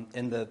up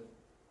in the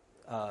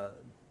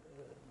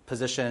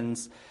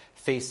positions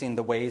facing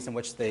the ways in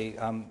which they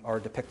are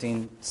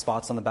depicting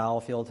spots on the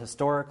battlefield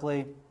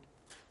historically.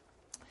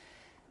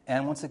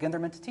 And once again, they're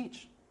meant to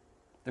teach.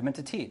 They're meant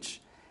to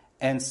teach.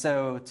 And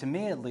so, to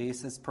me at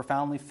least, it's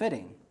profoundly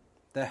fitting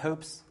that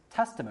Hope's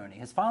testimony,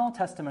 his final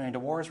testimony to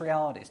war's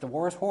realities, to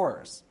war's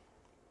horrors,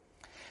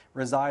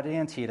 resided in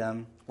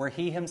Antietam, where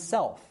he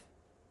himself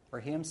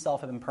had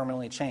been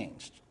permanently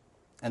changed,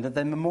 and that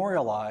they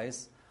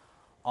memorialize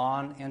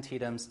on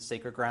Antietam's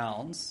sacred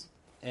grounds,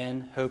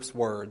 in Hope's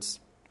words,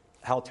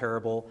 how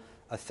terrible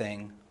a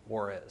thing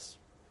war is.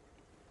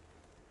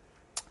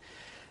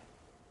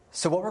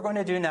 So what we're going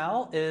to do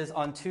now is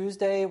on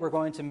Tuesday, we're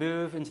going to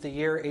move into the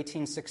year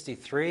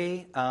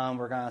 1863.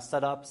 We're going to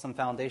set up some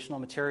foundational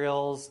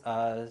materials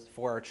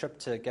for our trip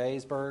to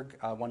Gettysburg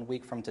 1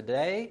 week from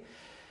today.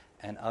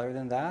 And other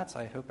than that,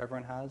 I hope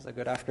everyone has a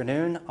good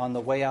afternoon. On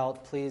the way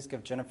out, please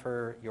give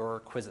Jennifer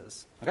your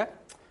quizzes. Okay?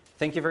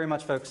 Thank you very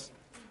much, folks.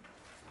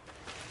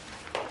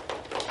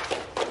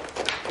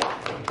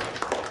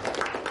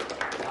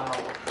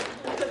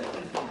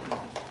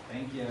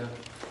 Thank you.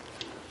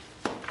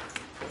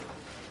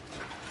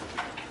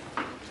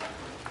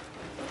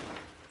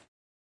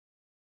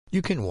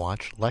 You can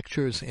watch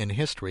Lectures in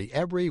History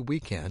every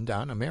weekend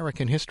on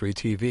American History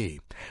TV.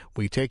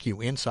 We take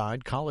you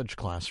inside college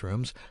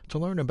classrooms to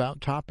learn about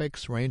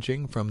topics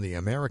ranging from the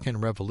American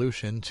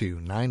Revolution to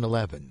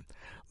 9/11.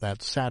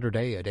 That's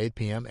Saturday at 8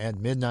 p.m. at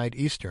midnight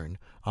Eastern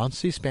on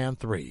C-SPAN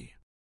 3.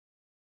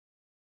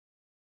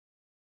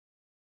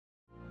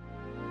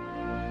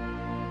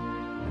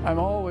 I'm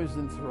always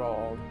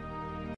enthralled